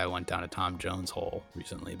remember why I went down a Tom Jones hole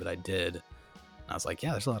recently, but I did. And I was like,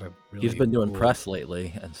 yeah, there's a lot of really He's been doing cool- press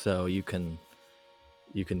lately, and so you can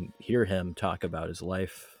hear him talk about his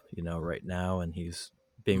life, right now, and he's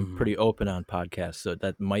being Mhm. pretty open on podcasts. So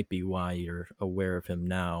that might be why you're aware of him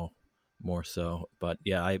now more so. But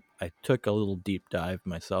yeah, I took a little deep dive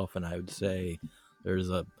myself, and I would say there's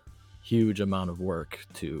a huge amount of work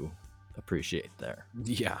to appreciate there.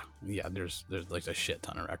 Yeah, there's like a shit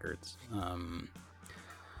ton of records.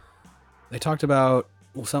 They talked about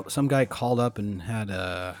some guy called up and had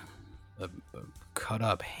a cut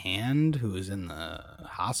up hand who was in the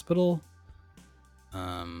hospital,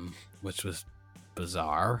 which was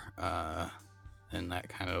bizarre. And that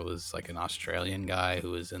kind of was like an Australian guy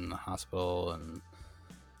who was in the hospital and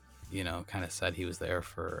kind of said he was there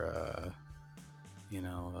for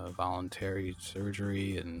a voluntary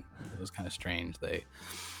surgery, and it was kind of strange.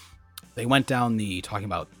 They went down talking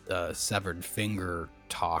about severed finger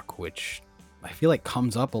talk, which I feel like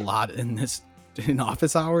comes up a lot in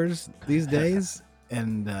office hours these days.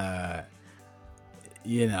 And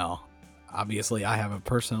obviously I have a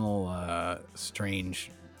personal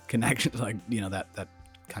strange connection, like that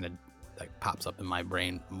kind of like pops up in my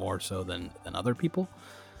brain more so than other people.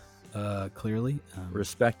 Clearly,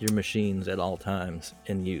 Respect your machines at all times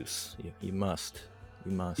in use. You must.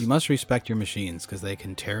 You must respect your machines because they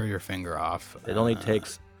can tear your finger off. It only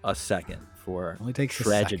takes a second for only takes a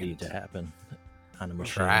tragedy second. to happen on a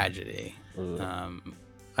machine. Tragedy. Ugh. but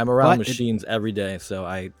I'm around it- machines every day, so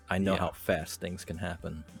I know Yeah. how fast things can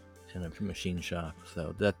happen in a machine shop.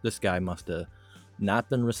 So this guy must have not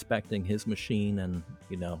been respecting his machine, and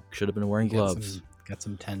should have been wearing gloves. Got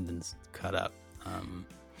some tendons cut up.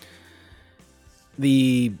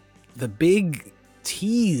 The big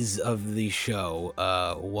tease of the show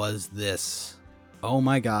was this. Oh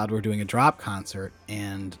my God, we're doing a drop concert,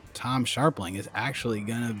 and Tom Sharpling is actually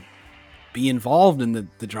gonna be involved in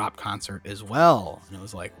the drop concert as well. And it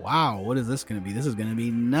was like, wow, what is this gonna be? This is gonna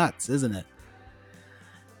be nuts, isn't it?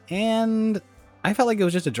 And I felt like it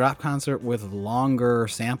was just a drop concert with longer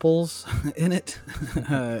samples in it.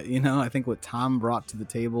 I think what Tom brought to the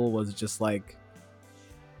table was just like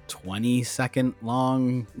 20-second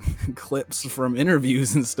long clips from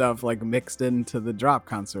interviews and stuff like mixed into the drop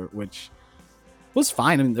concert, which was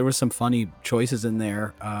fine. I mean, there was some funny choices in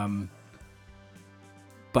there.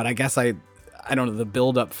 But I guess I don't know, the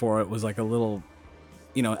build up for it was like a little,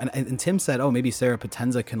 and Tim said, oh, maybe Sarah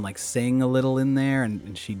Potenza can like sing a little in there,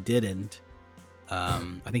 and she didn't. I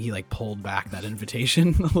think he like pulled back that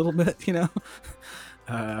invitation a little bit,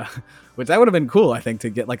 which that would have been cool. I think to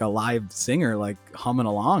get like a live singer like humming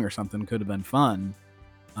along or something could have been fun.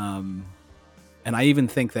 And I even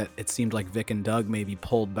think that it seemed like Vic and Doug maybe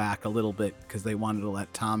pulled back a little bit because they wanted to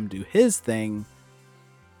let Tom do his thing,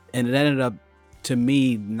 and it ended up to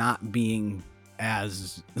me not being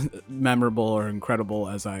as memorable or incredible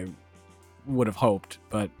as I would have hoped.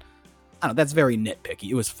 But I don't know, that's very nitpicky.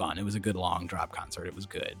 It was fun. It was a good long drop concert. It was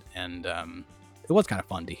good. And it was kind of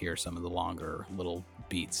fun to hear some of the longer little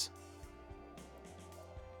beats.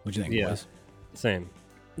 What'd you think, boys? Same.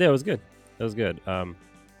 Yeah, it was good. It was good.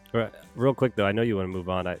 Real quick though, I know you want to move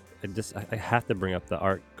on. I have to bring up the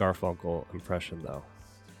Art Garfunkel impression though,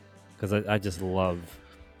 because I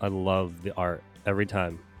love the art every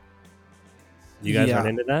time. You guys aren't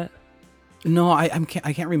into that? No, I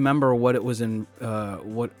can't remember what it was in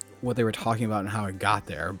what they were talking about and how it got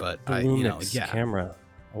there, but Lumix camera.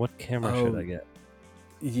 What camera should I get?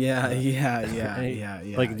 Yeah.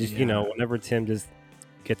 Like just whenever Tim just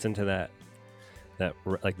gets into that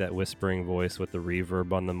whispering voice with the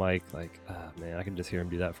reverb on the mic, like, man, I can just hear him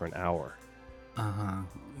do that for an hour.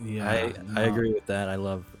 Yeah, I agree with that. I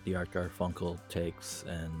love the Art Garfunkel takes,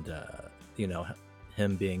 and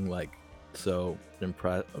him being like so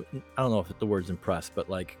impressed. I don't know if the word's impressed, but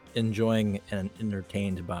like enjoying and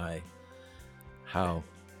entertained by how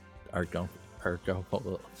Art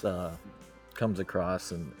Garfunkel comes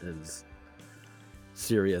across and is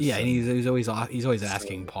serious. Yeah, and he's always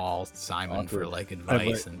asking Paul Simon awkward. for like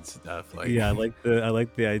advice and stuff. Like, Yeah, I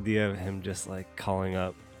like the idea of him just like calling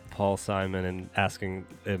up Paul Simon and asking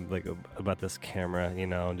him like about this camera,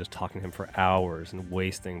 and just talking to him for hours and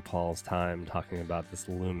wasting Paul's time talking about this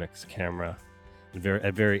Lumix camera.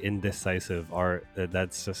 very indecisive art.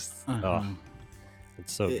 That's just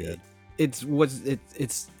it's so good.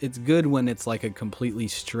 It's good when it's like a completely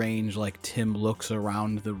strange, like Tim looks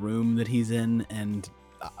around the room that he's in and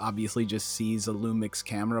obviously just sees a Lumix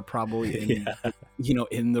camera probably in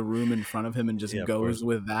in the room in front of him and just goes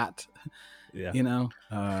with that.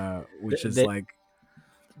 Which is like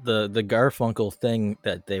the Garfunkel thing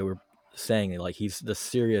that they were saying, like he's the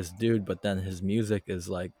serious dude, but then his music is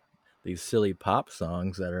like these silly pop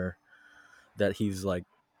songs that he's like,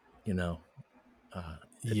 he's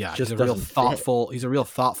a real thoughtful fit. He's a real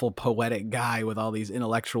thoughtful, poetic guy with all these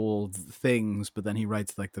intellectual things, but then he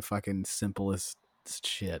writes like the fucking simplest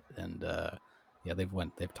shit. And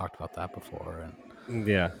they've talked about that before. And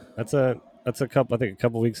that's a couple. I think a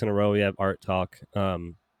couple weeks in a row we have art talk.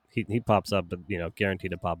 He pops up, but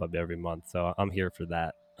guaranteed to pop up every month. So I'm here for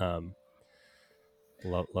that.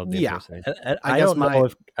 Love the impersonation. I don't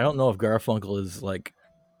know if Garfunkel is like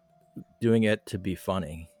doing it to be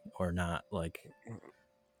funny or not. Like,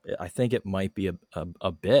 I think it might be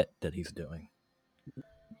a bit that he's doing.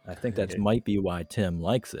 I think that might be why Tim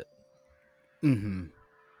likes it.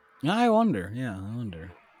 I wonder.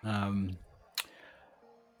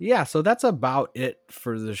 So that's about it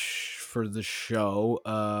for the show.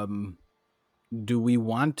 Do we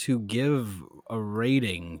want to give a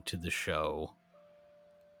rating to the show?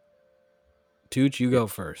 Tooch, you go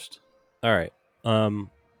first. All right.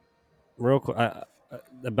 Real quick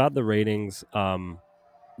about the ratings.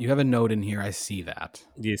 You have a note in here. I see that.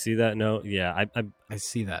 Do you see that note? Yeah, I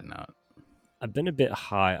see that note. I've been a bit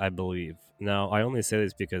high, I believe. Now, I only say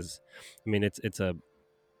this because, I mean, it's a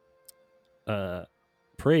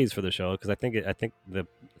praise for the show, because I think the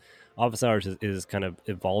Office Hours is kind of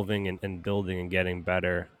evolving and building and getting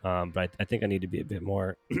better. But I think I need to be a bit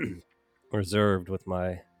more reserved with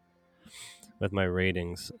my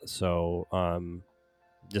ratings. So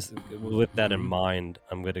just with that in mind,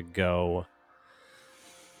 I'm gonna go.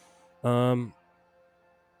 I'm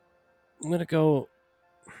gonna go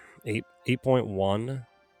 8.1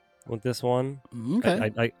 with this one.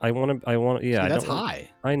 Okay. I want to. Yeah, that's high.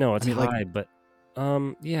 I know it's high, but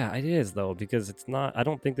yeah, it is though, because it's not. I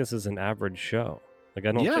don't think this is an average show. Like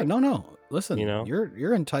I don't. Yeah, no. Listen,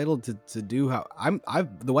 you're entitled to do how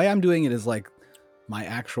the way I'm doing it is like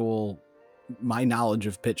my knowledge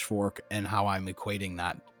of Pitchfork and how I'm equating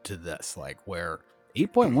that to this, like where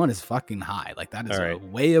 8.1 is fucking high. Like that is a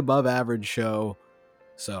way above average show.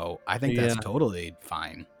 So I think that's totally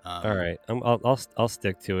fine. All right, I'll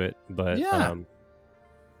stick to it. But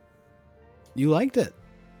you liked it.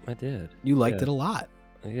 I did. You liked it a lot.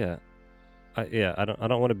 Yeah. I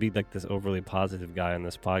don't want to be like this overly positive guy on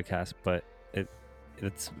this podcast, but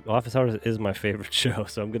it's Office Hours is my favorite show,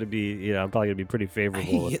 so I'm gonna be I'm probably gonna be pretty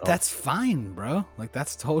favorable. That's fine, bro. Like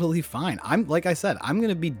that's totally fine. I'm like I said, I'm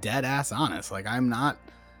gonna be dead ass honest. Like I'm not,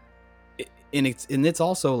 and it's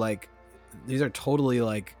also like these are totally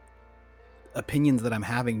like opinions that I'm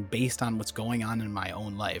having based on what's going on in my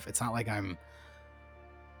own life. It's not like I'm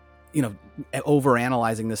over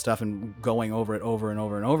analyzing this stuff and going over it over and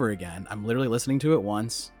over and over again. I'm literally listening to it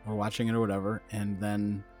once or watching it or whatever, and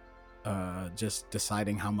then just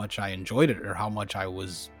deciding how much I enjoyed it or how much I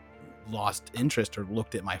was lost interest or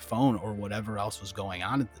looked at my phone or whatever else was going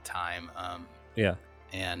on at the time.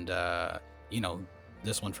 And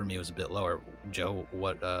this one for me was a bit lower. Joe,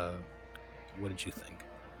 what did you think?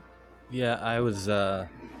 Yeah, I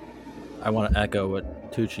want to echo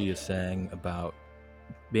what Tucci is saying about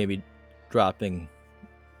maybe dropping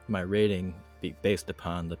my rating based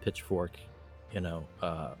upon the Pitchfork, Joe,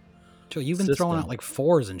 you've been throwing out like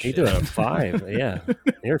 4s and shit. You're doing a 5. Yeah,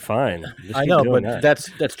 you're fine. I know, but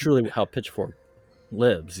that's truly how Pitchfork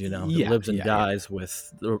lives. It lives and dies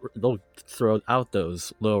with. They'll throw out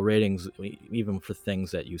those low ratings even for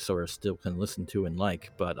things that you sort of still can listen to and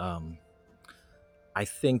like. But I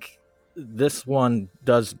think this one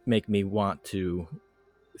does make me want to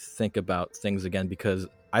think about things again, because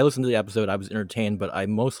I listened to the episode, I was entertained, but I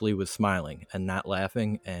mostly was smiling and not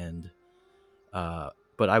laughing, and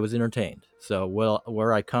but I was entertained. So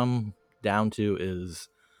where I come down to is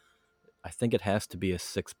I think it has to be a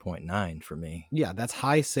 6.9 for me. Yeah, that's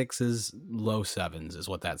high 6s, low 7s is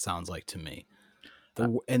what that sounds like to me.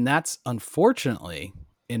 And that's, unfortunately,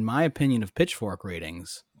 in my opinion of Pitchfork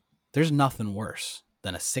ratings, there's nothing worse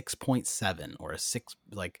than a 6.7 or a 6.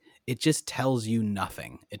 Like, it just tells you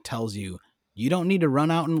nothing. It tells you don't need to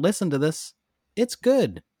run out and listen to this. It's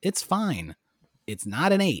good. It's fine. It's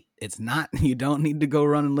not an 8. It's not, you don't need to go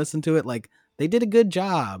run and listen to it. Like, they did a good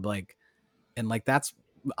job. Like, and like, that's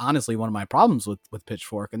honestly one of my problems with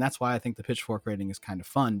Pitchfork. And that's why I think the Pitchfork rating is kind of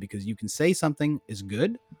fun, because you can say something is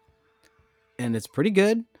good and it's pretty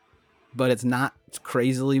good, but it's not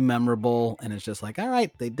crazily memorable, and it's just like, all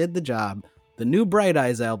right, they did the job. The new Bright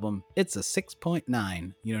Eyes album, it's a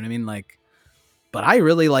 6.9. You know what I mean? Like, but I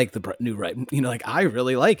really like the new Bright, like I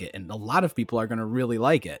really like it, and a lot of people are going to really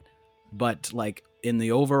like it. But like in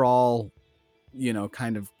the overall,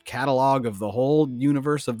 kind of catalog of the whole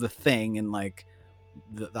universe of the thing, and like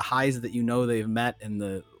the highs that they've met and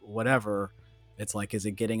the whatever, it's like, is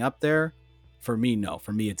it getting up there? For me, no.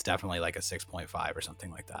 For me, it's definitely like a 6.5 or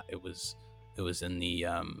something like that. It was in the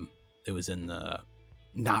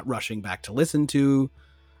not rushing back to listen to,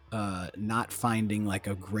 not finding like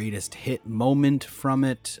a greatest hit moment from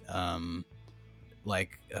it.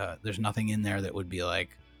 There's nothing in there that would be like,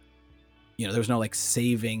 there's no like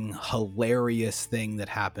saving hilarious thing that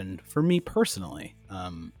happened for me personally.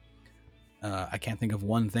 I can't think of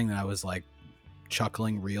one thing that I was like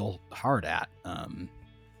chuckling real hard at,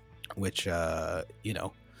 which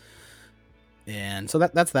and so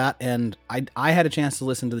that's that. And I had a chance to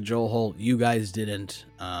listen to the Joel Hole. You guys didn't.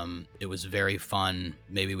 It was very fun.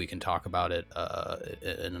 Maybe we can talk about it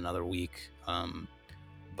in another week.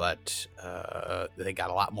 But they got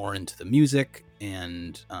a lot more into the music,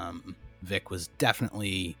 and Vic was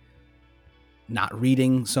definitely not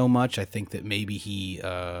reading so much. I think that maybe he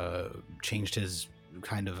changed his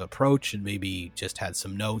kind of approach and maybe just had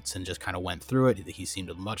some notes and just kind of went through it. He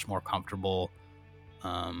seemed much more comfortable.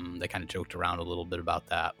 They kind of joked around a little bit about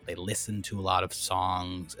that. They listened to a lot of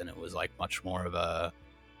songs, and it was like much more of a,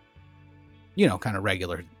 kind of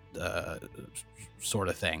regular sort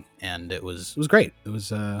of thing. And it was great. It was,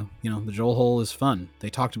 the Joel Hole is fun. They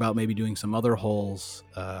talked about maybe doing some other holes.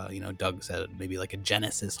 Doug said maybe like a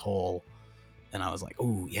Genesis hole. And I was like,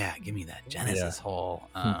 oh yeah, give me that Genesis hole.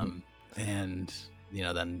 And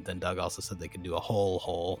then Doug also said they could do a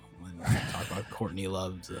hole when we talk about Courtney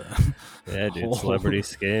Love's dude, celebrity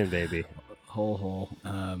skin, baby. Hole.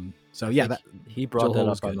 So yeah, he brought that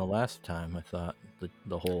up on the last time, I thought,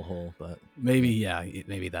 the hole, but maybe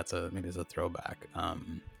that's a throwback.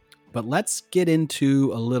 But let's get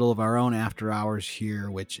into a little of our own after hours here,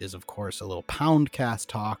 which is of course a little Poundcast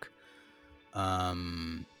talk.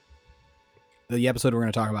 The episode we're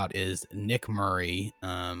going to talk about is Nick Murray,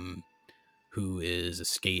 who is a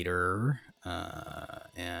skater,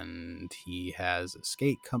 and he has a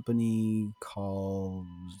skate company called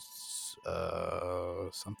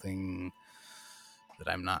something that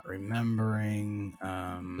I'm not remembering.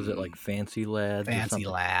 Is it like Fancy Lad?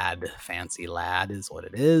 Fancy Lad is what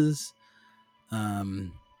it is.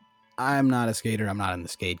 I'm not a skater. I'm not in the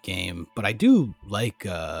skate game, but I do like,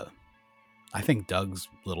 I think Doug's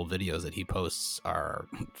little videos that he posts are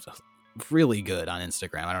really good on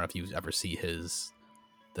Instagram. I don't know if you ever see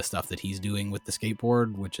the stuff that he's doing with the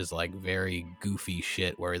skateboard, which is like very goofy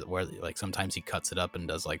shit where like sometimes he cuts it up and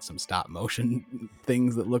does like some stop motion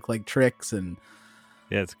things that look like tricks, and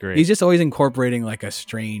yeah, it's great. He's just always incorporating like a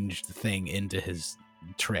strange thing into his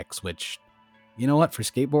tricks, which, you know what, for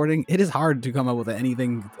skateboarding, it is hard to come up with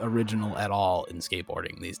anything original at all in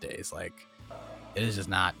skateboarding these days. Like, it is just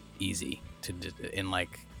not easy to do, and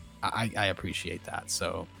like I appreciate that.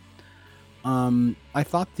 So I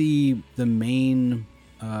thought the main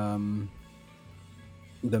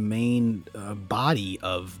body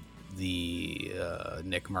of the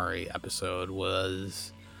Nick Murray episode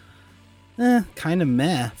was kind of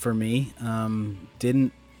meh for me.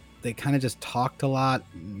 They kind of just talked a lot,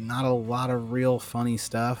 not a lot of real funny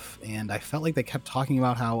stuff, and I felt like they kept talking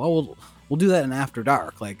about how, we'll do that in After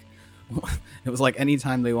Dark. Like, it was like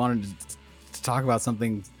anytime they wanted to talk about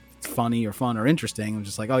something funny or fun or interesting, it was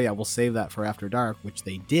just like, oh yeah, we'll save that for After Dark, which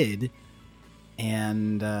they did.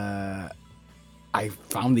 And I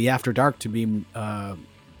found the After Dark to be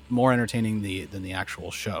more entertaining than the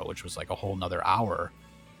actual show, which was like a whole nother hour,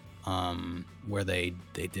 where they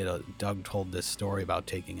did Doug told this story about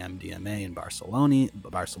taking MDMA in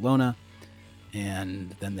Barcelona,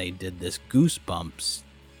 and then they did this Goosebumps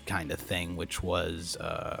kind of thing, which was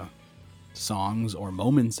songs or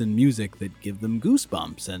moments in music that give them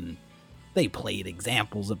goosebumps, and they played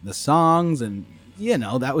examples of the songs, and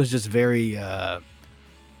that was just very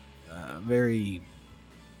very,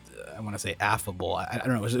 I want to say affable. I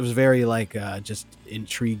don't know. It was very like just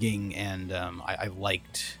intriguing, and I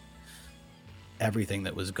liked everything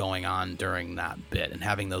that was going on during that bit, and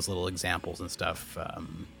having those little examples and stuff,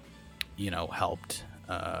 helped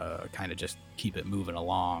kind of just keep it moving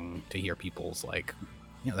along, to hear people's like,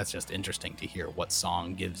 that's just interesting to hear what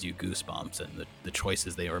song gives you goosebumps, and the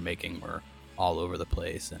choices they were making were all over the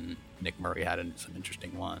place, and Nick Murray had some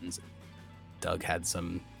interesting ones. Doug had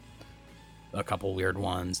a couple weird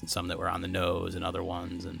ones, and some that were on the nose, and other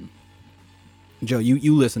ones, and Joe,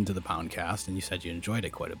 you listened to the Poundcast and you said you enjoyed it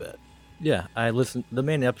quite a bit. Yeah, I listened. The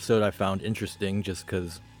main episode I found interesting just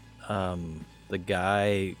because the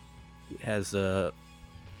guy has a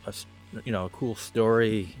a cool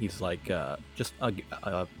story. He's like just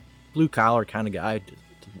a blue collar kind of guy,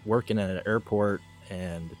 working at an airport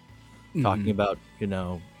and talking about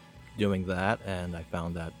doing that. And I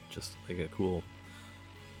found that just like a cool,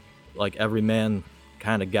 like everyman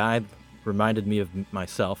kind of guy. Reminded me of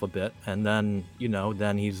myself a bit. And then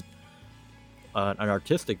then he's an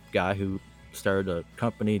artistic guy who started a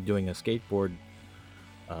company doing a skateboard.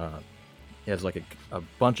 He has like a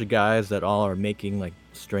bunch of guys that all are making like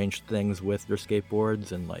strange things with their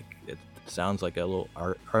skateboards, and like it sounds like a little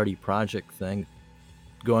arty project thing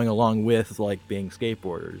going along with like being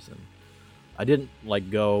skateboarders. And I didn't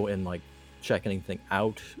like go and like check anything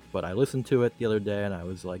out, but I listened to it the other day and I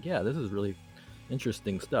was like, yeah, this is really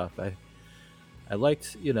interesting stuff. I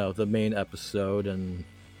liked the main episode, and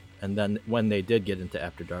then when they did get into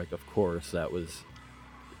After Dark, of course, that was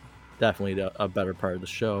definitely a better part of the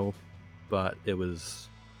show. But it was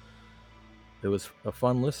a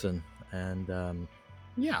fun listen, and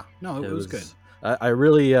yeah, no, it was good. I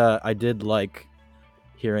really I did like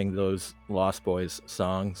hearing those Lost Boys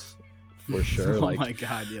songs for sure. Oh Like my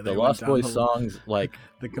god, yeah, the Lost Boys songs, like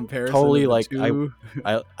the comparison totally of the like two.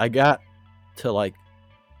 I got to like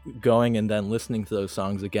going and then listening to those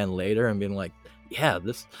songs again later and being like, yeah,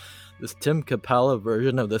 this Tim Capella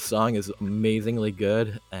version of this song is amazingly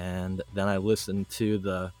good. And then I listened to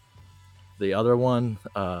the other one,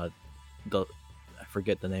 I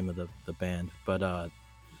forget the name of the band, but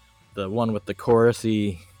the one with the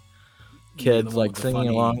chorusy kids like singing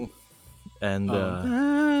along, and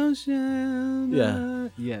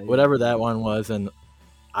whatever that one was, and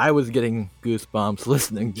I was getting goosebumps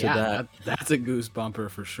listening to that. That's a goosebumper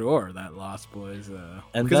for sure. That Lost Boys,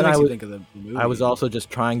 and then I you think of the movie. I was also just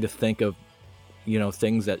trying to think of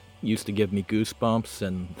things that used to give me goosebumps,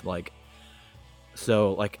 and like.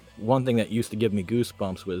 So, like, one thing that used to give me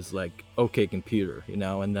goosebumps was, like, OK Computer,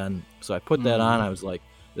 and then, so I put that on, I was like,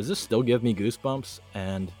 does this still give me goosebumps?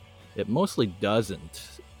 And it mostly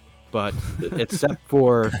doesn't, but except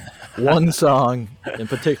for one song in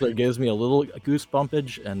particular gives me a little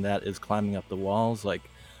goosebumpage, and that is Climbing Up the Walls. Like,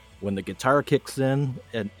 when the guitar kicks in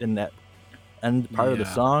that end part of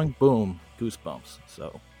the song, boom, goosebumps.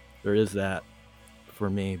 So, there is that for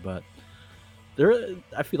me, but...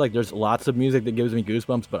 I feel like there's lots of music that gives me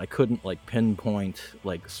goosebumps, but I couldn't like pinpoint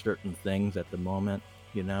like certain things at the moment.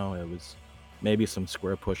 It was maybe some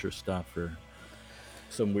Square Pusher stuff or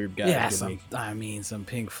some weird guy. Yeah, some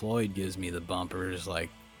Pink Floyd gives me the bumpers like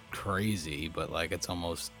crazy, but like it's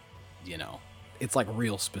almost, it's like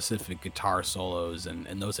real specific guitar solos, and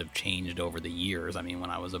those have changed over the years. I mean, when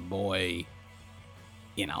I was a boy,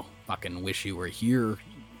 fucking Wish You Were Here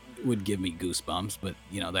would give me goosebumps, but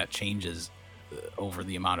that changes over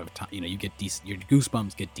the amount of time. You get your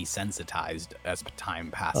goosebumps get desensitized as time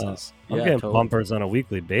passes. I'm getting bumpers on a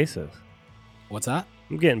weekly basis. What's that?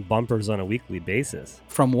 I'm getting bumpers on a weekly basis.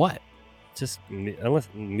 From what? Just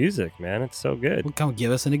music, man. It's so good. Well, come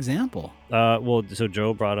give us an example. So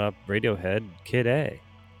Joe brought up Radiohead, Kid A,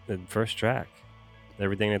 the first track,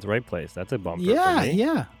 Everything in Its Right Place. That's a bumper. Yeah, for me.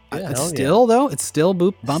 yeah. It's still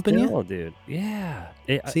bumping you, dude. Yeah.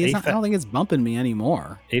 See, I don't think it's bumping me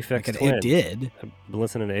anymore. Aphex Twin. It did. I've been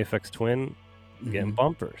listening to Aphex Twin, getting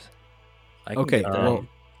bumpers. Okay.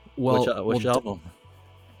 Which album?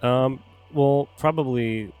 Well,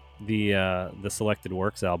 probably the Selected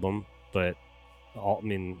Works album, but a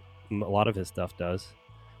lot of his stuff does.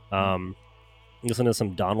 Listened to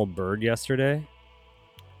some Donald Byrd yesterday.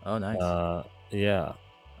 Oh, nice. Yeah.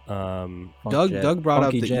 Doug brought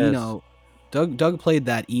up the jazz. Eno. Doug played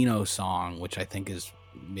that Eno song, which I think is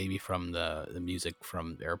maybe from the music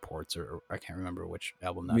from Airports, or I can't remember which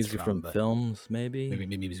album that's music from films, maybe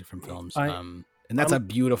music from films. And that's a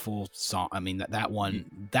beautiful song. I mean, that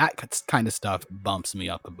one, that kind of stuff bumps me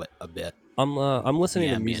up a bit. I'm listening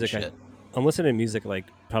to music. I'm listening to music like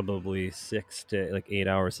probably 6 to 8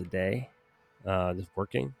 hours a day, just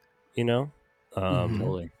working.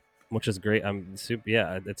 Totally. Which is great. I'm super.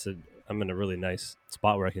 Yeah, I'm in a really nice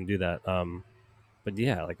spot where I can do that. But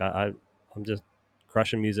yeah, like I'm just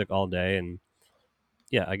crushing music all day, and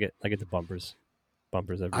yeah, I get the bumpers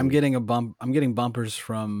every week. I'm getting bumpers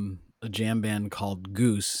from a jam band called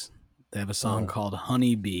Goose. They have a song called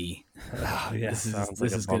Honeybee. Oh, yeah, this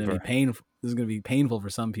is going to be painful. This is going to be painful for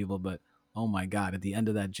some people, but oh my god! At the end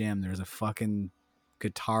of that jam, there's a fucking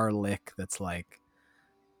guitar lick that's like,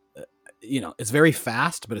 it's very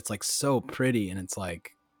fast, but it's like so pretty, and it's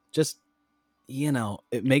like just,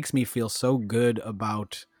 it makes me feel so good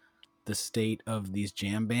about the state of these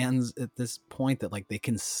jam bands at this point, that like they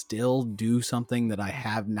can still do something that I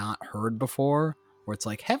have not heard before, where it's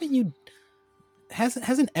like, hasn't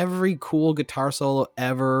every cool guitar solo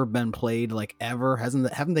ever been played, like ever?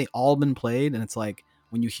 Haven't they all been played? And it's like,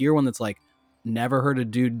 when you hear one that's like, never heard a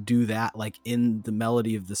dude do that, like in the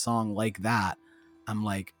melody of the song like that, I'm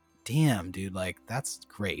like, damn, dude, like that's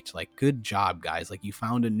great. Like, good job, guys. Like, you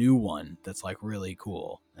found a new one that's like really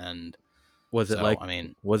cool. And was it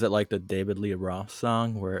like the David Lee Roth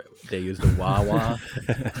song where they used a wah wah?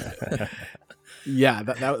 Yeah,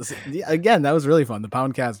 that was, again, that was really fun. The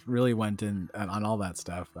Poundcast really went in on all that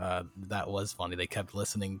stuff. That was funny. They kept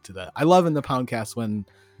listening to that. I love in the Poundcast when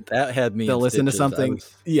that had me. They'll listen to something.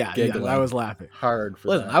 I was laughing hard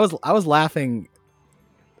for that. I was laughing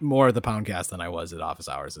more at the Poundcast than I was at Office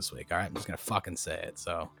Hours this week. All right, I'm just gonna fucking say it.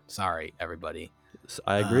 So sorry, everybody.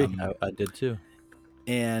 I agree. I did too.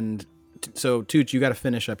 And so, Tooch, you got to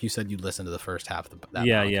finish up. You said you'd listen to the first half of that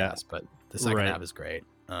Poundcast, but the second half is great.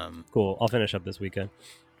 Cool. I'll finish up this weekend.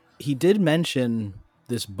 He did mention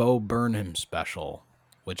this Bo Burnham special,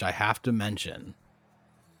 which I have to mention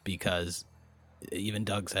because even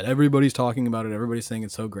Doug said everybody's talking about it. Everybody's saying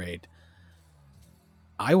it's so great.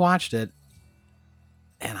 I watched it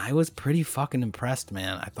and I was pretty fucking impressed,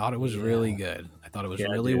 man. I thought it was really good. I thought it was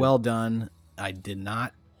really well done. I'm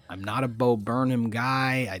not a Bo Burnham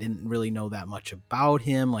guy. I didn't really know that much about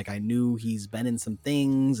him. Like, I knew he's been in some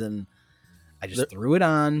things, and I just threw it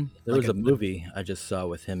on. There was a movie I just saw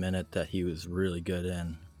with him in it that he was really good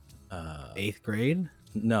in. 8th Grade?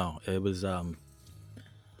 No, it was...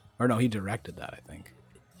 Or no, he directed that, I think.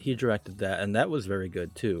 He directed that, and that was very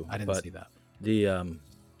good, too. I didn't see that.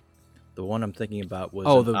 The one I'm thinking about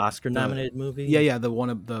was an Oscar-nominated movie. Yeah, the one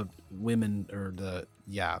of the women, or the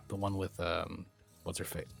one with, what's her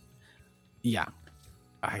face? Yeah.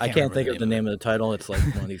 I can't think of the name of the title. It's like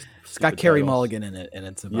one of these. It's got Carey Mulligan in it, and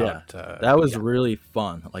it's about. That was really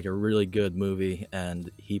fun, like a really good movie,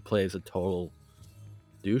 and he plays a total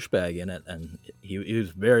douchebag in it, and he was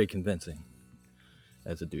very convincing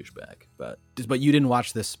as a douchebag. But you didn't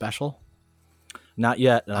watch this special? Not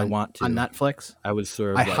yet, and I want to on Netflix. I was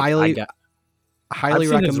sort of. I highly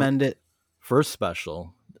recommend it. First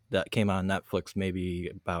special that came on Netflix maybe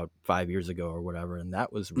about 5 years ago or whatever, and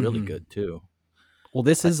that was really good too. Well,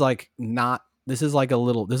 this is like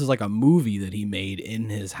a movie that he made in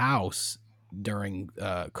his house during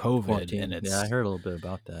COVID. 14. And it's, I heard a little bit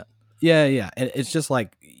about that. Yeah. And it's just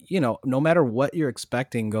like, no matter what you're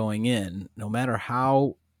expecting going in, no matter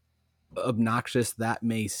how obnoxious that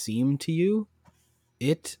may seem to you,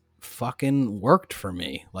 it fucking worked for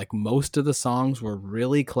me. Like, most of the songs were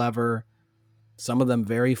really clever. Some of them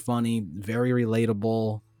very funny, very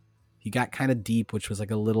relatable. He got kind of deep, which was like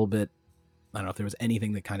a little bit, I don't know if there was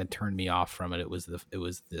anything that kind of turned me off from it. It was this,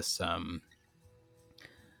 this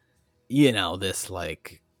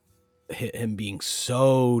like him being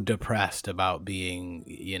so depressed about being,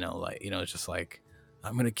 it's just like,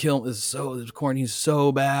 I'm going to kill this quarantine's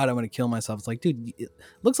so bad. I'm going to kill myself. It's like, dude, it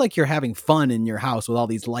looks like you're having fun in your house with all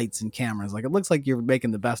these lights and cameras. Like, it looks like you're making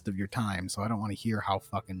the best of your time. So I don't want to hear how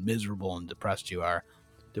fucking miserable and depressed you are.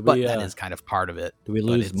 But that is kind of part of it. Do we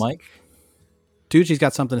lose Mike? Tucci's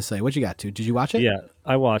got something to say. What'd you got, Tucci? Did you watch it? Yeah,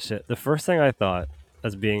 I watched it. The first thing I thought,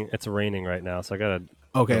 it's raining right now, so I got to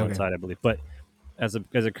go inside, I believe. But as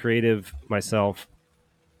a creative myself,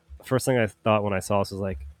 first thing I thought when I saw this was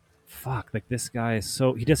like, fuck, like, this guy is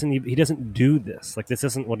so, he doesn't do this. Like, this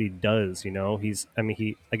isn't what he does,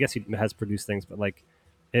 I guess he has produced things, but like,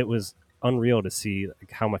 it was unreal to see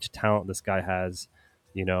like how much talent this guy has,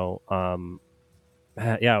 I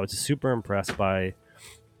was super impressed by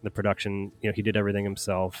the production. He did everything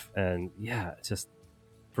himself, and it's just,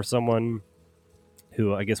 for someone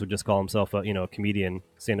who I guess would just call himself a comedian,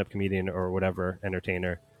 stand-up comedian or whatever,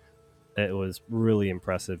 entertainer, it was really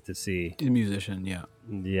impressive to see. A musician,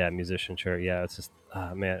 musician, sure. It's just,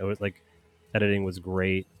 man, it was like, editing was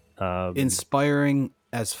great. Inspiring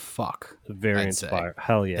as fuck. Very inspiring.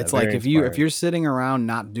 Hell yeah. It's like, if you're sitting around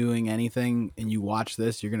not doing anything and you watch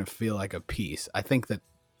this, you're gonna feel like a piece. I think that,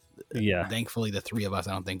 thankfully, the three of us,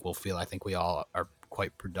 I don't think we'll feel. I think we all are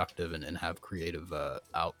quite productive and have creative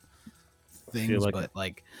out things. But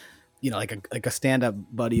like, like a stand-up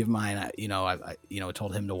buddy of mine, I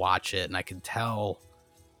told him to watch it, and I could tell,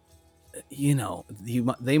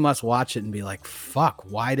 they must watch it and be like, fuck,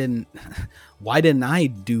 why didn't I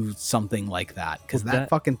do something like that? Because that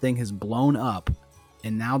fucking thing has blown up,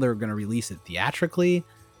 and now they're going to release it theatrically,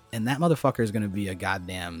 And that motherfucker is going to be a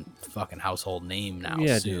goddamn fucking household name now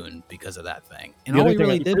soon because of that thing. And all he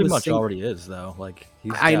really did pretty was much already is though. Like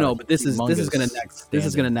I know, but this is going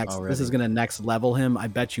to next level him. I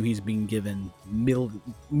bet you he's being given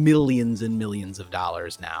millions and millions of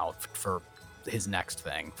dollars now for his next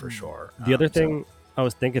thing for sure. The other thing I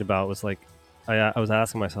was thinking about was like, I was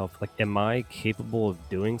asking myself, like, am I capable of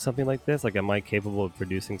doing something like this? Like, am I capable of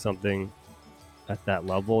producing something at that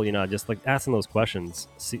level? You know, just like asking those questions,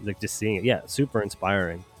 just seeing it. Yeah, super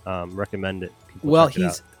inspiring. Recommend it. Well,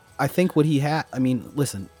 I think what he had, I mean,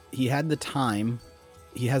 listen, he had the time,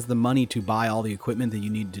 he has the money to buy all the equipment that you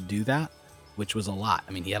need to do that, which was a lot.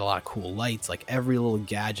 I mean, he had a lot of cool lights, like every little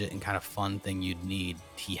gadget and kind of fun thing you'd need,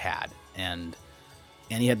 he had. And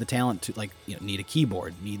he had the talent to, like, you know, need a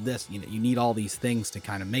keyboard, need this, you know, you need all these things to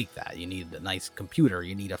kind of make that. You need a nice computer,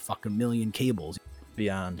 you need a fucking million cables.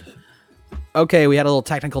 Beyond. Okay, we had a little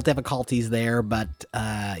technical difficulties there, but,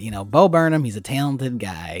 you know, Bo Burnham, he's a talented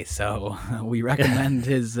guy, so we recommend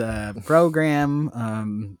his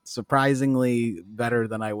program, surprisingly better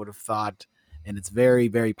than I would have thought, and it's very,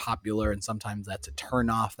 very popular, and sometimes that's a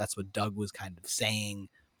turnoff. That's what Doug was kind of saying,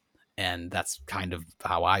 and that's kind of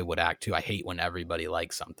how I would act, too. I hate when everybody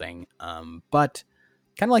likes something, but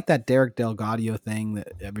kind of like that Derek Delgadio thing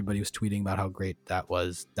that everybody was tweeting about how great that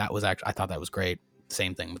was. That was actually, I thought that was great.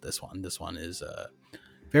 Same thing with this one. This one is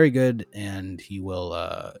very good, and he will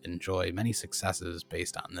enjoy many successes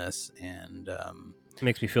based on this. And it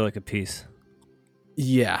makes me feel like a piece.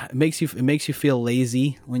 Yeah, it makes you feel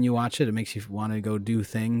lazy when you watch it. It makes you want to go do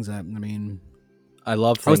things. I mean, I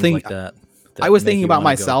love things like that. I was thinking about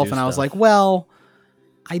myself, and I was like, well,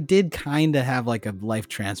 I did kind of have like a life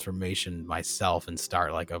transformation myself and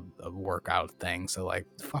start like a workout thing. So like,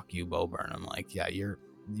 fuck you, Bo Burnham. Like, yeah,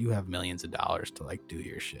 you have millions of dollars to like do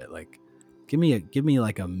your shit. Like, give me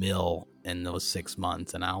like a mil in those 6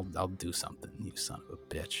 months, and I'll do something. You son of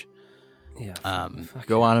a bitch. Yeah.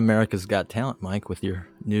 Go on America's Got Talent, Mike, with your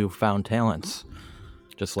newfound talents.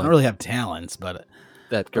 Just like I don't really have talents, but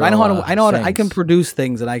that girl. But I know how to. I can produce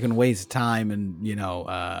things, and I can waste time, and you know,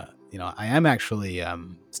 I am actually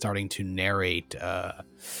starting to narrate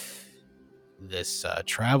this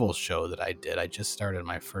travel show that I did. I just started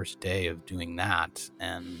my first day of doing that,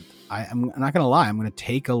 and I'm not gonna lie, I'm gonna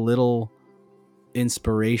take a little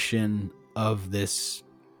inspiration of this.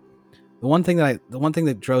 The one thing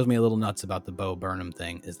that drove me a little nuts about the Bo Burnham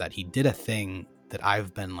thing is that he did a thing that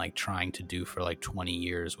I've been like trying to do for like 20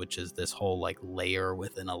 years, which is this whole like layer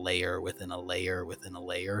within a layer within a layer within a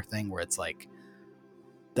layer thing, where it's like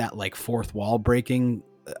that like fourth wall breaking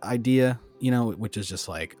idea, you know, which is just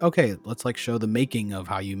like, okay, let's like show the making of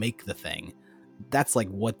how you make the thing. That's like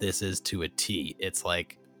what this is to a T. It's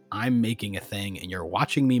like, I'm making a thing and you're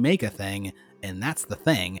watching me make a thing, and that's the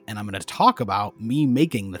thing, and I'm going to talk about me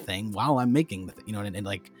making the thing while I'm making the thing, you know, and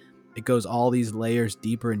like it goes all these layers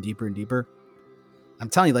deeper and deeper and deeper. I'm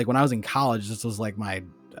telling you, like when I was in college, this was like I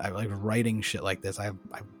like writing shit like this. I have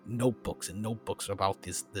notebooks and notebooks about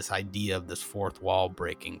this idea of this fourth wall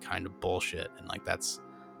breaking kind of bullshit, and like that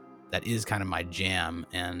is kind of my jam.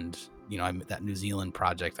 And you know, that New Zealand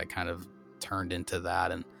project, I kind of turned into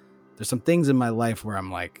that. And there's some things in my life where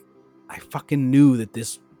I'm like, I fucking knew that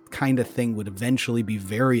this kind of thing would eventually be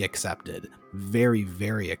very accepted, very,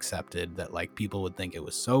 very accepted, that like people would think it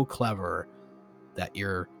was so clever that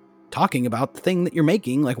you're talking about the thing that you're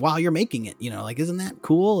making, like while you're making it, you know, like, isn't that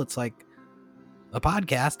cool? It's like a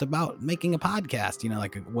podcast about making a podcast, you know,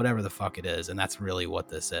 like whatever the fuck it is. And that's really what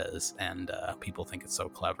this is. And people think it's so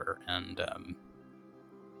clever. And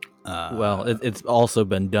well, it's also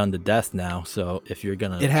been done to death now. So if you're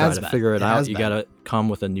gonna try to figure it out, you gotta come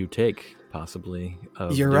with a new take, possibly.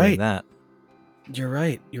 Of you're doing right. That you're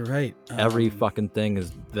right. Every fucking thing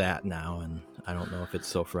is that now, and I don't know if it's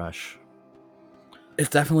so fresh. It's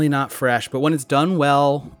definitely not fresh, but when it's done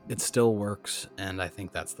well, it still works, and I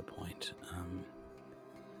think that's the point.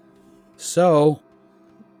 So,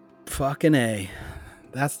 fucking A.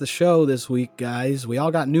 That's the show this week, guys. We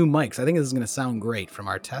all got new mics. I think this is going to sound great. From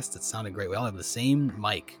our test, it sounded great. We all have the same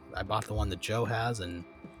mic. I bought the one that Joe has, and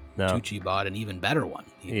Tucci bought an even better one.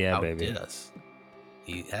 He outdid us.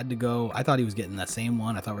 He had to go. I thought he was getting that same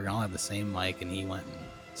one. I thought we were going to all have the same mic, and he went and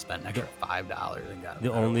spent an extra $5 and got it.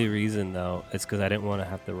 The only reason, though, is because I didn't want to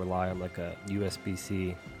have to rely on like a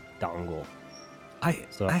USB-C dongle. I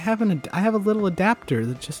have a little adapter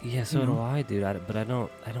that just so do I, dude.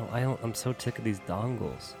 I'm so sick of these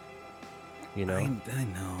dongles. You know. I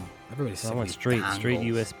know. Everybody's sick of these straight dongles.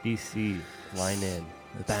 USB-C line in.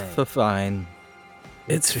 It's for fine.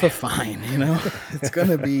 It's for fine, you know. It's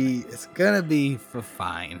gonna be for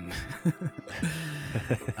fine.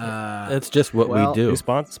 It's just what well, we do. New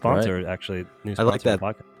sponsor, actually. New sponsor I like that.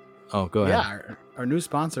 for the podcast. Oh, go ahead. Yeah, our new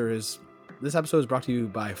sponsor is. This episode is brought to you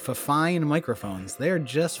by Fafine microphones. They're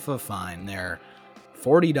just Fafine. They're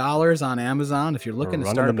 $40 on Amazon if you're looking to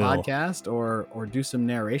start a podcast or do some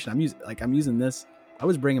narration. I'm using this. I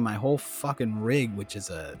was bringing my whole fucking rig, which is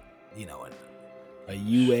a UA.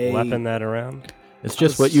 Schlepping that around. It's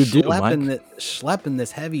just what you do, Mike. Schlepping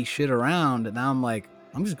this heavy shit around, and now I'm like,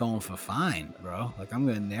 I'm just going for fine, bro. Like, I'm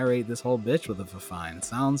gonna narrate this whole bitch with a fine. It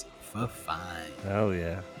sounds fine. Hell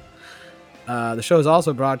yeah. The show is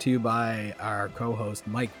also brought to you by our co-host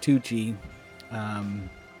Mike Tucci,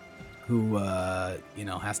 who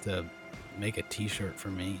has to make a T-shirt for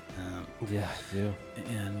me. Yeah, I do.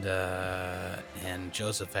 And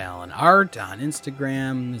Joseph Allen Art on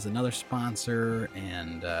Instagram is another sponsor,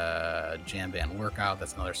 and Jam Band Workout,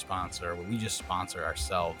 that's another sponsor. We just sponsor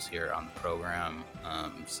ourselves here on the program,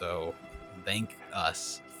 so thank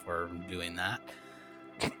us for doing that.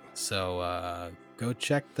 So go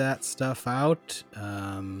check that stuff out.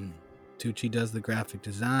 Tucci does the graphic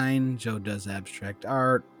design, Joe does abstract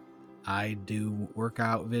art, I do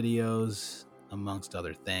workout videos, amongst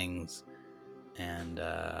other things. And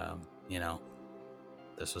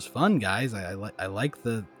this was fun, guys. I like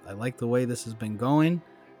the way this has been going,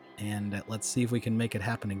 and let's see if we can make it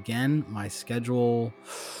happen again. My schedule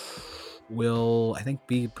will, I think,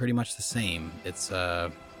 be pretty much the same.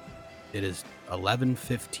 It is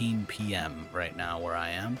 11:15 p.m. right now where I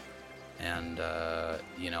am, and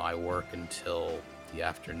I work until the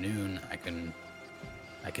afternoon.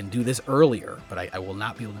 I can do this earlier, but I will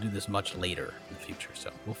not be able to do this much later in the future.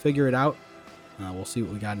 So we'll figure it out. We'll see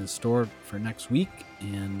what we got in store for next week,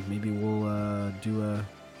 and maybe we'll do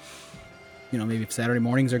maybe if Saturday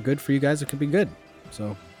mornings are good for you guys, it could be good.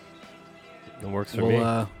 So it works for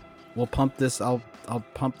me. We'll pump this. I'll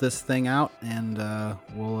pump this thing out, and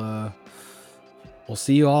we'll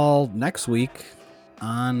see you all next week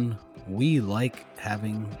on We Like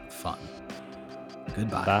Having Fun.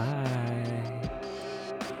 Goodbye. Bye.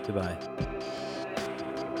 Goodbye.